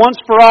sins once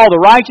for all,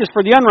 the righteous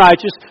for the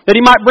unrighteous, that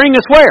He might bring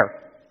us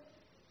where?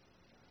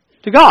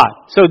 To God.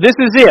 So this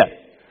is it.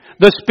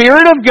 The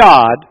Spirit of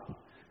God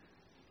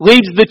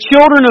leads the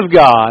children of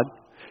God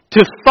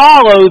to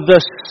follow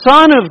the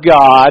Son of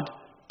God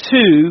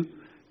to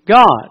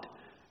God.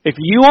 If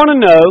you want to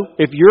know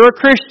if you're a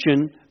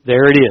Christian,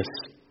 there it is.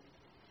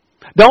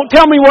 Don't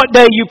tell me what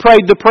day you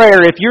prayed the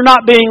prayer. If you're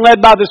not being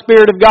led by the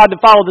Spirit of God to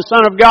follow the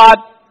Son of God,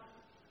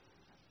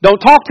 don't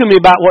talk to me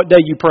about what day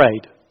you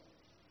prayed.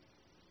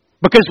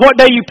 Because what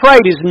day you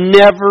prayed is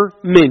never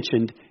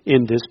mentioned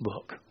in this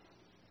book.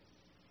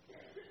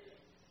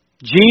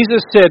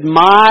 Jesus said,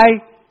 "My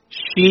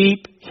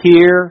sheep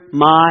hear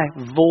my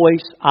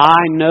voice. I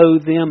know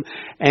them,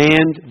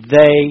 and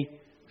they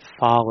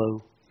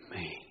follow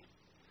me."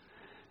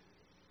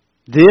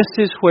 This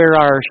is where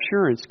our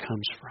assurance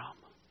comes from.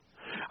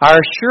 Our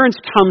assurance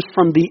comes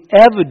from the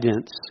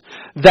evidence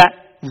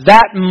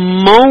that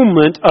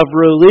moment of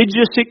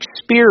religious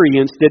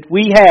experience that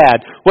we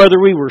had, whether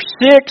we were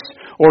 6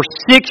 or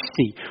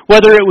 60,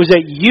 whether it was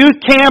at youth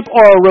camp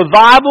or a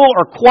revival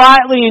or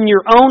quietly in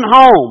your own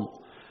home,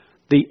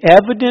 the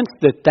evidence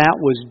that that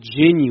was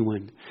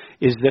genuine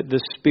is that the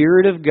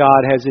Spirit of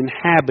God has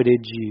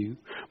inhabited you,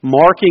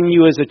 marking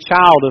you as a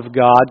child of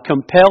God,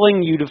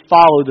 compelling you to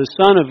follow the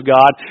Son of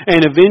God,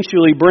 and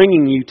eventually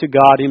bringing you to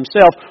God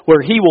Himself, where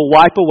He will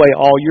wipe away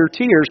all your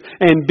tears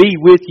and be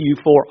with you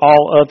for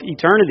all of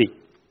eternity.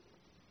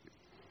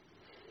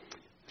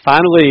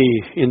 Finally,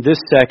 in this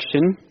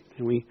section,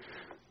 and we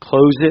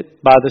close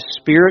it, by the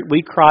Spirit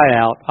we cry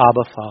out,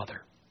 "Abba,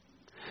 Father."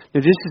 Now,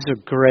 this is a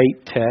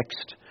great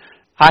text.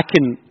 I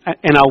can,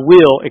 and I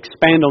will,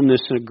 expand on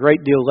this a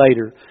great deal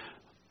later.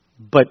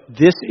 But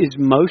this is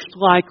most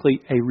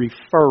likely a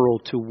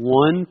referral to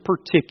one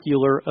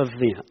particular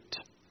event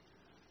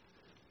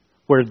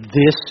where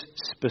this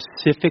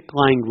specific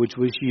language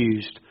was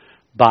used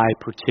by a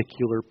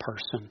particular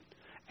person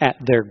at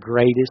their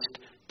greatest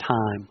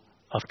time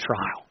of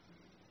trial.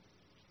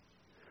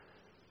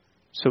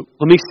 So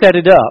let me set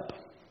it up.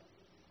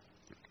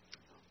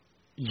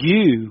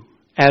 You,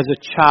 as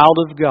a child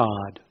of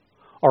God,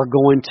 are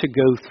going to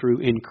go through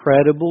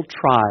incredible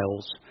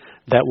trials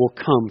that will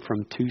come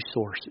from two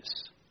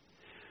sources.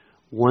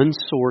 One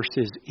source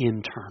is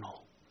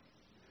internal.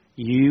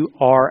 You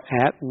are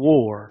at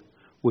war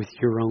with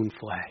your own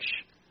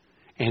flesh.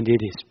 And it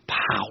is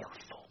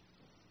powerful.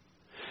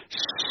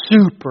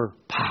 Super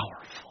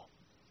powerful.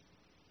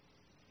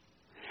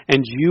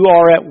 And you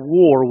are at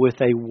war with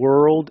a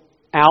world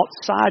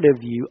outside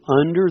of you,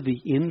 under the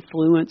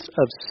influence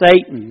of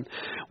Satan,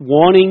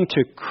 wanting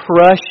to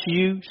crush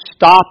you,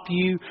 stop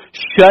you,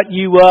 shut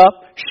you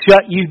up,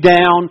 shut you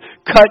down,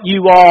 cut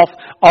you off.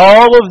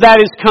 All of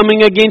that is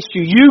coming against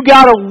you. You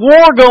got a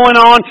war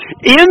going on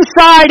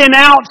inside and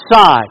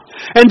outside.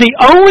 And the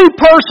only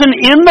person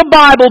in the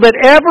Bible that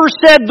ever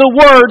said the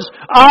words,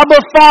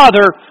 "Abba,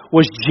 Father,"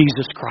 was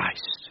Jesus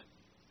Christ.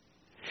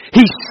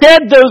 He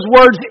said those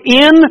words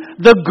in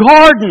the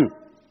garden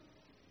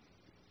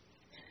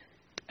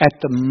at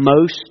the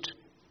most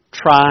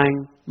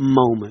trying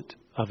moment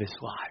of His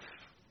life.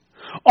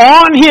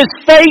 On His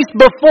face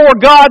before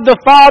God the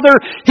Father,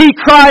 He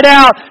cried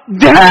out,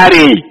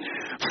 "Daddy,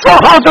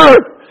 Father,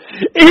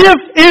 if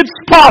it's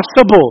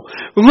possible,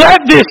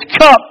 let this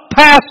cup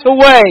pass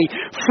away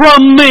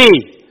from me."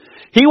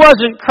 He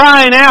wasn't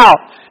crying out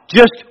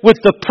just with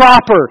the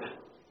proper,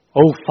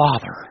 "Oh,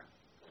 Father."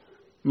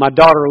 My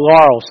daughter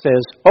Laurel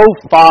says, "Oh,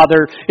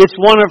 Father." It's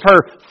one of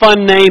her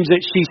fun names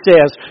that she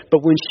says.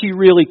 But when she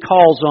really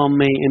calls on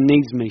me and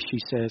needs me, she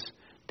says,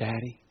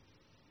 "Daddy."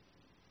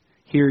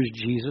 Here's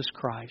Jesus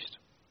Christ,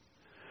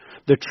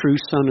 the true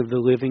Son of the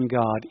living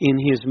God, in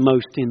His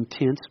most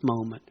intense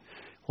moment.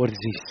 What does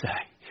He say?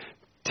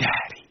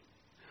 "Daddy,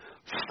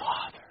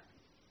 Father."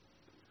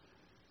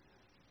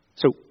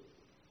 So,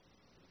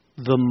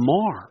 the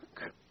mark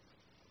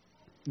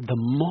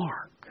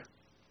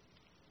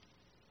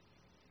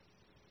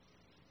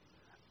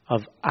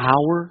of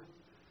our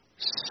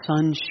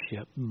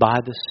sonship by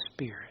the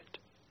Spirit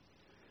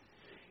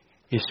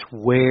is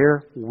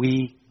where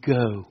we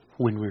go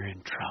when we're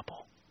in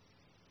trouble.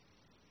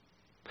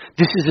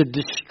 This is a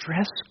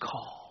distress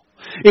call.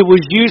 It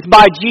was used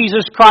by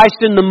Jesus Christ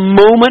in the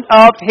moment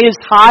of His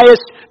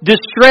highest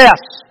distress.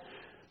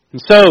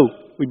 And so,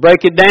 we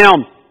break it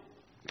down.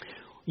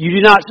 You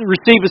do not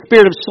receive a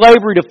spirit of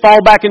slavery to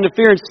fall back into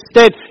fear.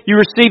 Instead, you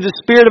receive the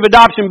spirit of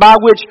adoption by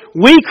which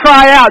we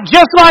cry out,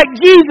 just like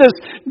Jesus,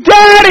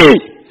 "Daddy,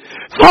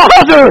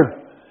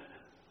 Father."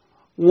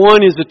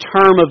 One is a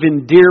term of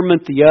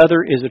endearment. The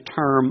other is a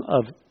term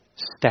of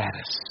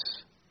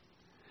status.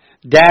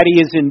 Daddy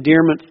is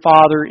endearment.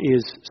 Father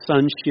is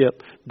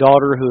sonship,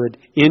 daughterhood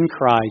in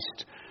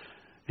Christ.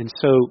 And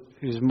so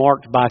it is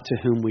marked by to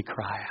whom we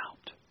cry out.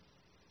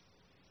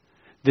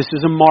 This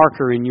is a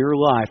marker in your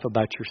life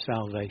about your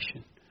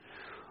salvation.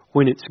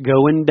 When it's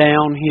going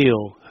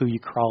downhill, who you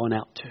crawling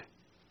out to?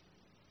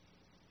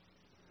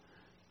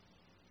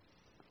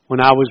 When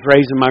I was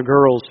raising my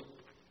girls,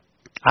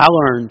 I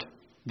learned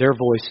their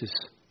voices.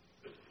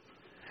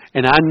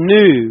 And I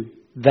knew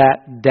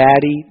that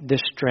daddy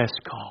distress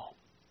call.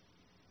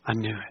 I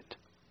knew it.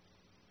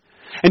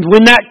 And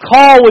when that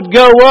call would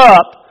go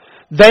up,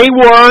 they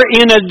were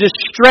in a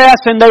distress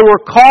and they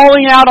were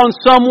calling out on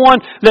someone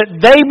that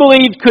they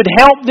believed could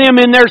help them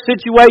in their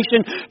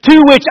situation,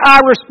 to which I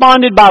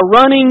responded by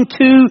running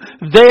to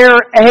their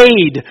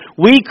aid.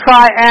 We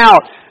cry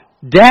out,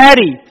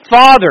 Daddy,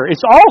 Father.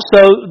 It's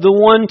also the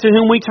one to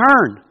whom we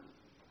turn.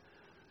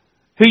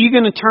 Who are you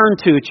going to turn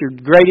to at your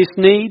greatest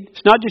need?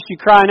 It's not just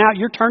you crying out,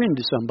 you're turning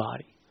to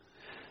somebody.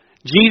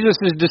 Jesus'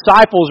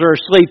 disciples are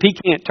asleep. He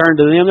can't turn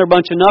to them. They're a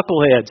bunch of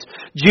knuckleheads.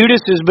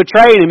 Judas is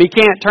betraying him. He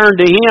can't turn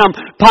to him.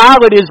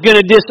 Pilate is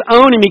going to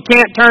disown him. He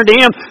can't turn to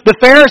him. The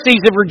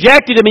Pharisees have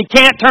rejected him. He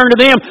can't turn to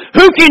them.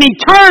 Who can he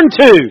turn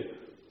to?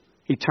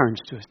 He turns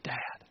to his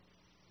dad.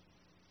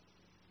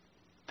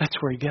 That's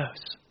where he goes.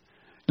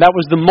 That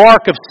was the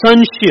mark of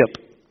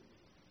sonship.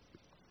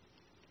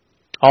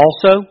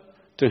 Also,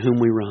 to whom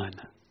we run.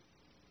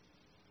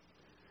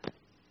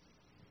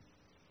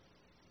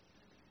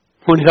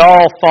 When it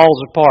all falls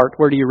apart,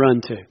 where do you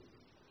run to?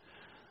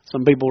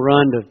 Some people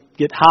run to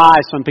get high.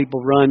 Some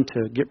people run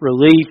to get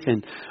relief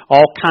and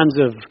all kinds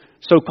of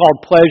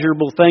so-called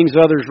pleasurable things.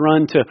 Others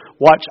run to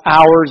watch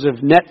hours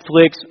of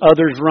Netflix.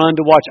 Others run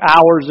to watch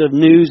hours of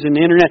news and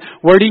internet.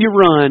 Where do you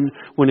run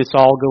when it's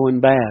all going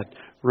bad?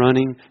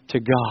 Running to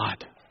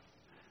God.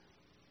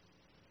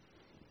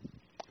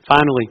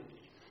 Finally,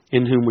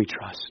 in whom we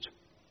trust.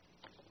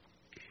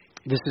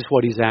 This is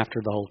what He's after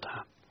the whole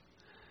time.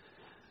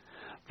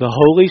 The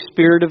Holy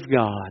Spirit of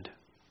God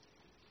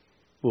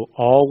will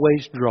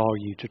always draw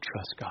you to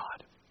trust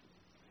God.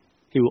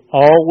 He will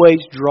always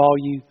draw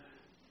you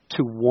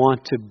to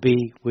want to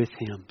be with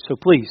Him. So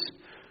please,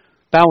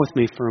 bow with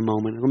me for a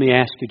moment. Let me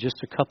ask you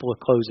just a couple of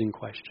closing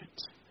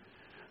questions.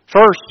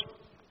 First,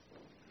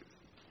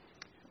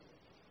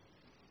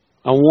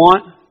 I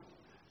want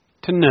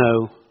to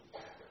know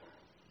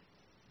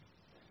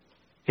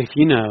if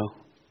you know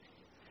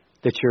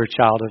that you're a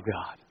child of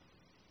God.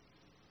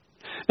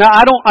 Now,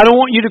 I don't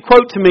want you to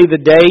quote to me the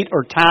date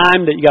or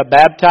time that you got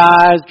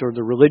baptized or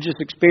the religious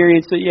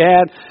experience that you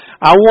had.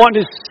 I want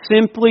to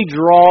simply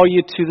draw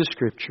you to the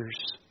Scriptures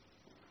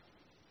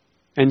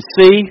and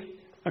see,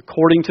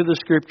 according to the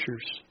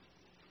Scriptures,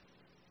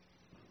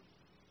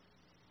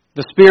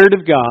 the Spirit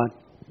of God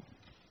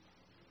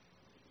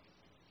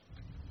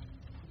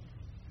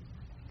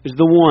is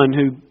the one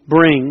who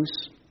brings,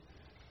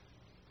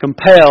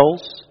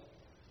 compels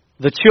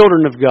the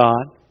children of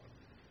God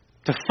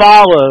to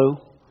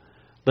follow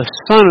the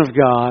Son of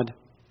God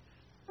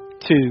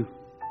to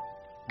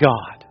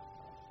God.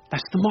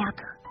 That's the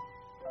marker.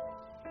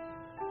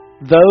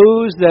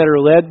 Those that are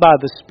led by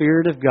the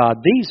Spirit of God,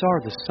 these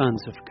are the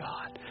sons of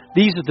God.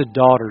 These are the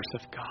daughters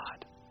of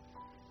God.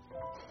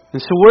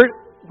 And so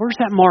where's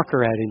that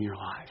marker at in your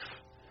life?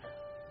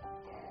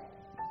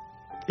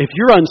 If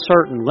you're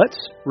uncertain, let's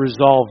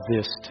resolve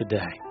this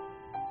today,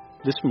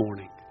 this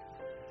morning.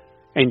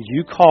 And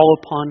you call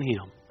upon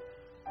Him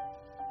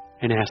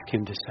and ask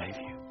Him to save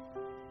you.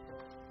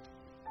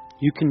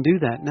 You can do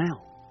that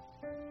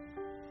now.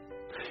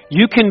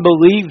 You can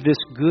believe this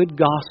good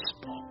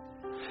gospel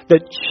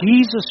that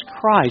Jesus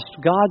Christ,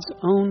 God's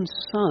own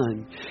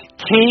Son,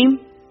 came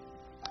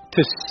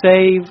to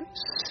save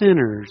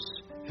sinners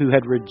who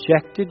had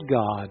rejected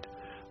God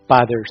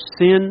by their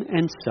sin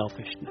and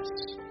selfishness.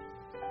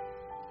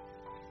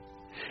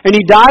 And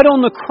He died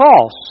on the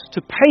cross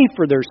to pay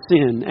for their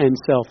sin and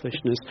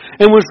selfishness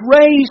and was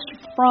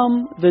raised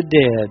from the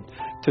dead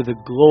to the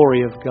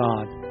glory of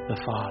God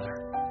the Father.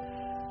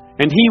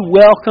 And He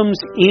welcomes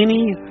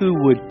any who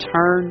would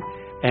turn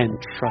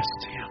and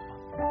trust Him.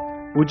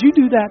 Would you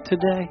do that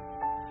today?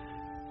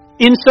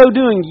 In so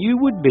doing, you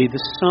would be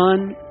the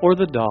son or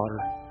the daughter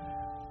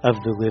of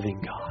the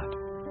living God.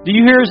 Do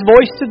you hear His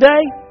voice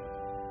today?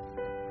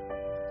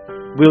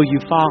 Will you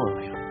follow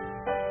Him?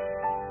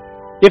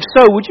 If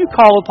so, would you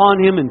call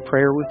upon Him in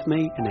prayer with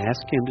me and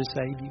ask Him to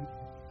save you?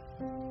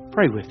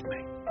 Pray with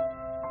me.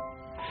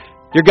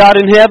 Dear God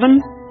in heaven,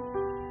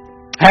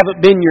 I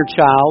haven't been your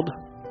child,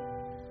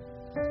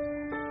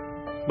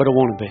 but I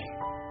want to be.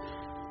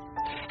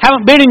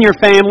 Haven't been in your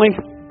family,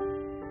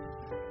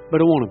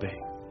 but I want to be.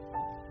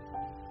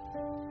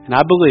 And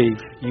I believe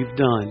You've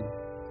done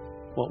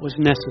what was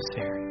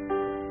necessary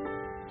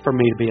for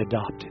me to be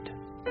adopted.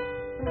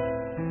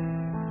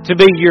 To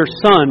be your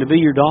son, to be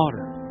your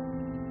daughter.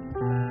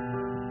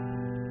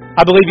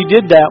 I believe You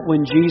did that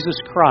when Jesus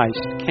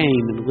Christ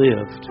came and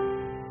lived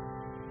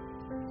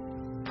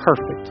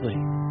perfectly.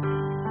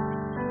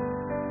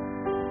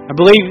 I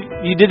believe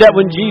You did that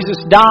when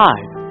Jesus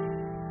died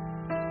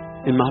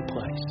in my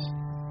place.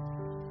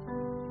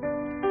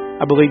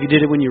 I believe You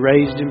did it when You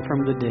raised Him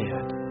from the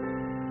dead.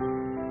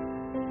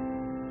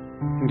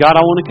 And God,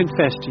 I want to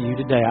confess to You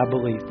today, I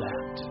believe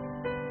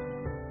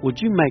that.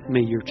 Would You make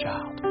me Your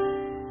child?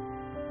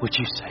 Would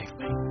You save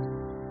me?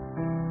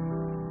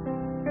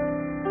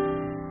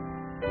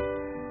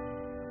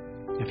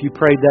 If you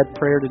prayed that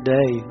prayer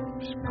today,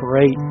 There's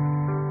great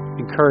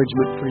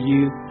encouragement for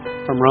you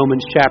from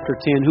Romans chapter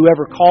 10.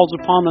 Whoever calls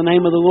upon the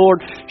name of the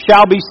Lord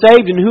shall be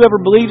saved, and whoever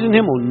believes in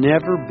Him will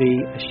never be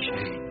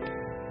ashamed.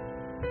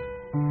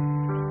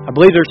 I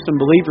believe there's some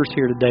believers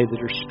here today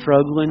that are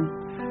struggling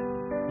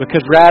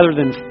because rather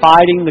than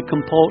fighting the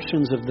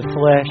compulsions of the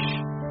flesh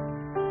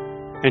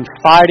and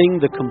fighting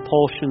the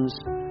compulsions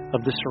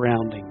of the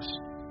surroundings,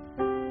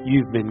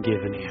 you've been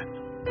given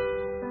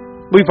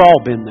in. We've all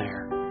been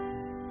there.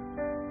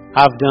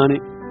 I've done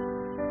it.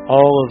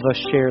 All of us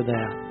share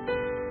that.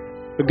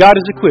 But God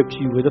has equipped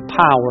you with a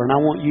power, and I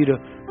want you to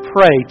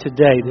pray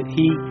today that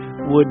He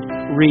would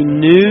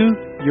renew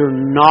your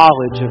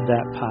knowledge of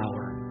that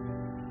power,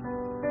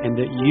 and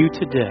that you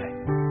today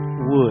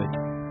would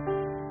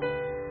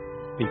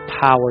be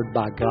powered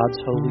by God's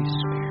Holy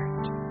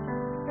Spirit,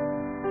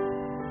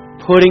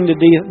 putting to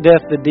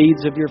death the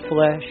deeds of your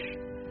flesh,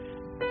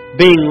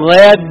 being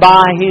led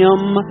by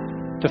Him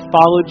to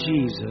follow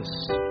Jesus,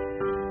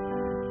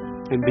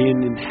 and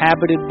being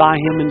inhabited by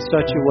Him in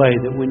such a way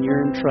that when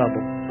you're in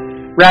trouble,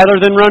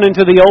 rather than run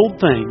into the old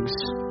things,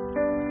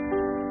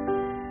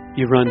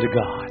 you run to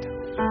God.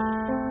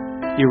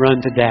 You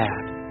run to Dad.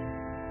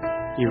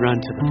 You run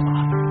to the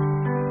Father.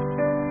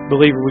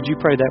 Believer, would you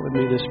pray that with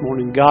me this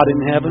morning? God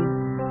in heaven,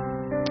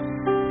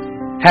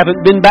 haven't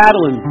been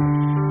battling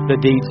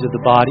the deeds of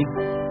the body.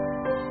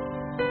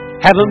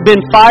 Haven't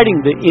been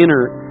fighting the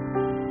inner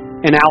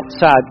and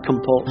outside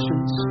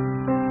compulsions.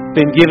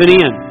 Been given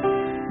in.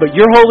 But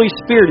your Holy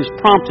Spirit is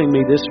prompting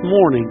me this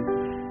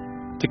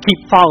morning to keep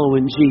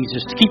following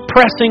Jesus, to keep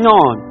pressing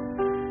on,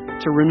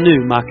 to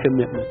renew my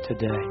commitment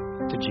today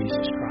to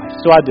Jesus Christ.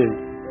 So I do.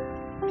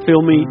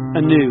 Fill me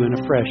anew and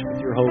afresh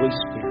with your Holy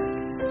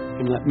Spirit,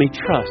 and let me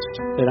trust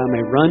that I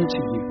may run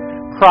to you,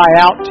 cry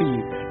out to you,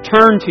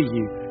 turn to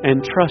you,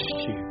 and trust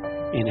you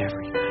in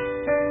everything.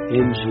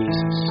 In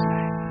Jesus'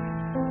 name.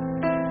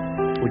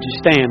 Would you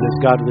stand as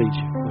God leads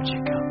you? Would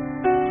you?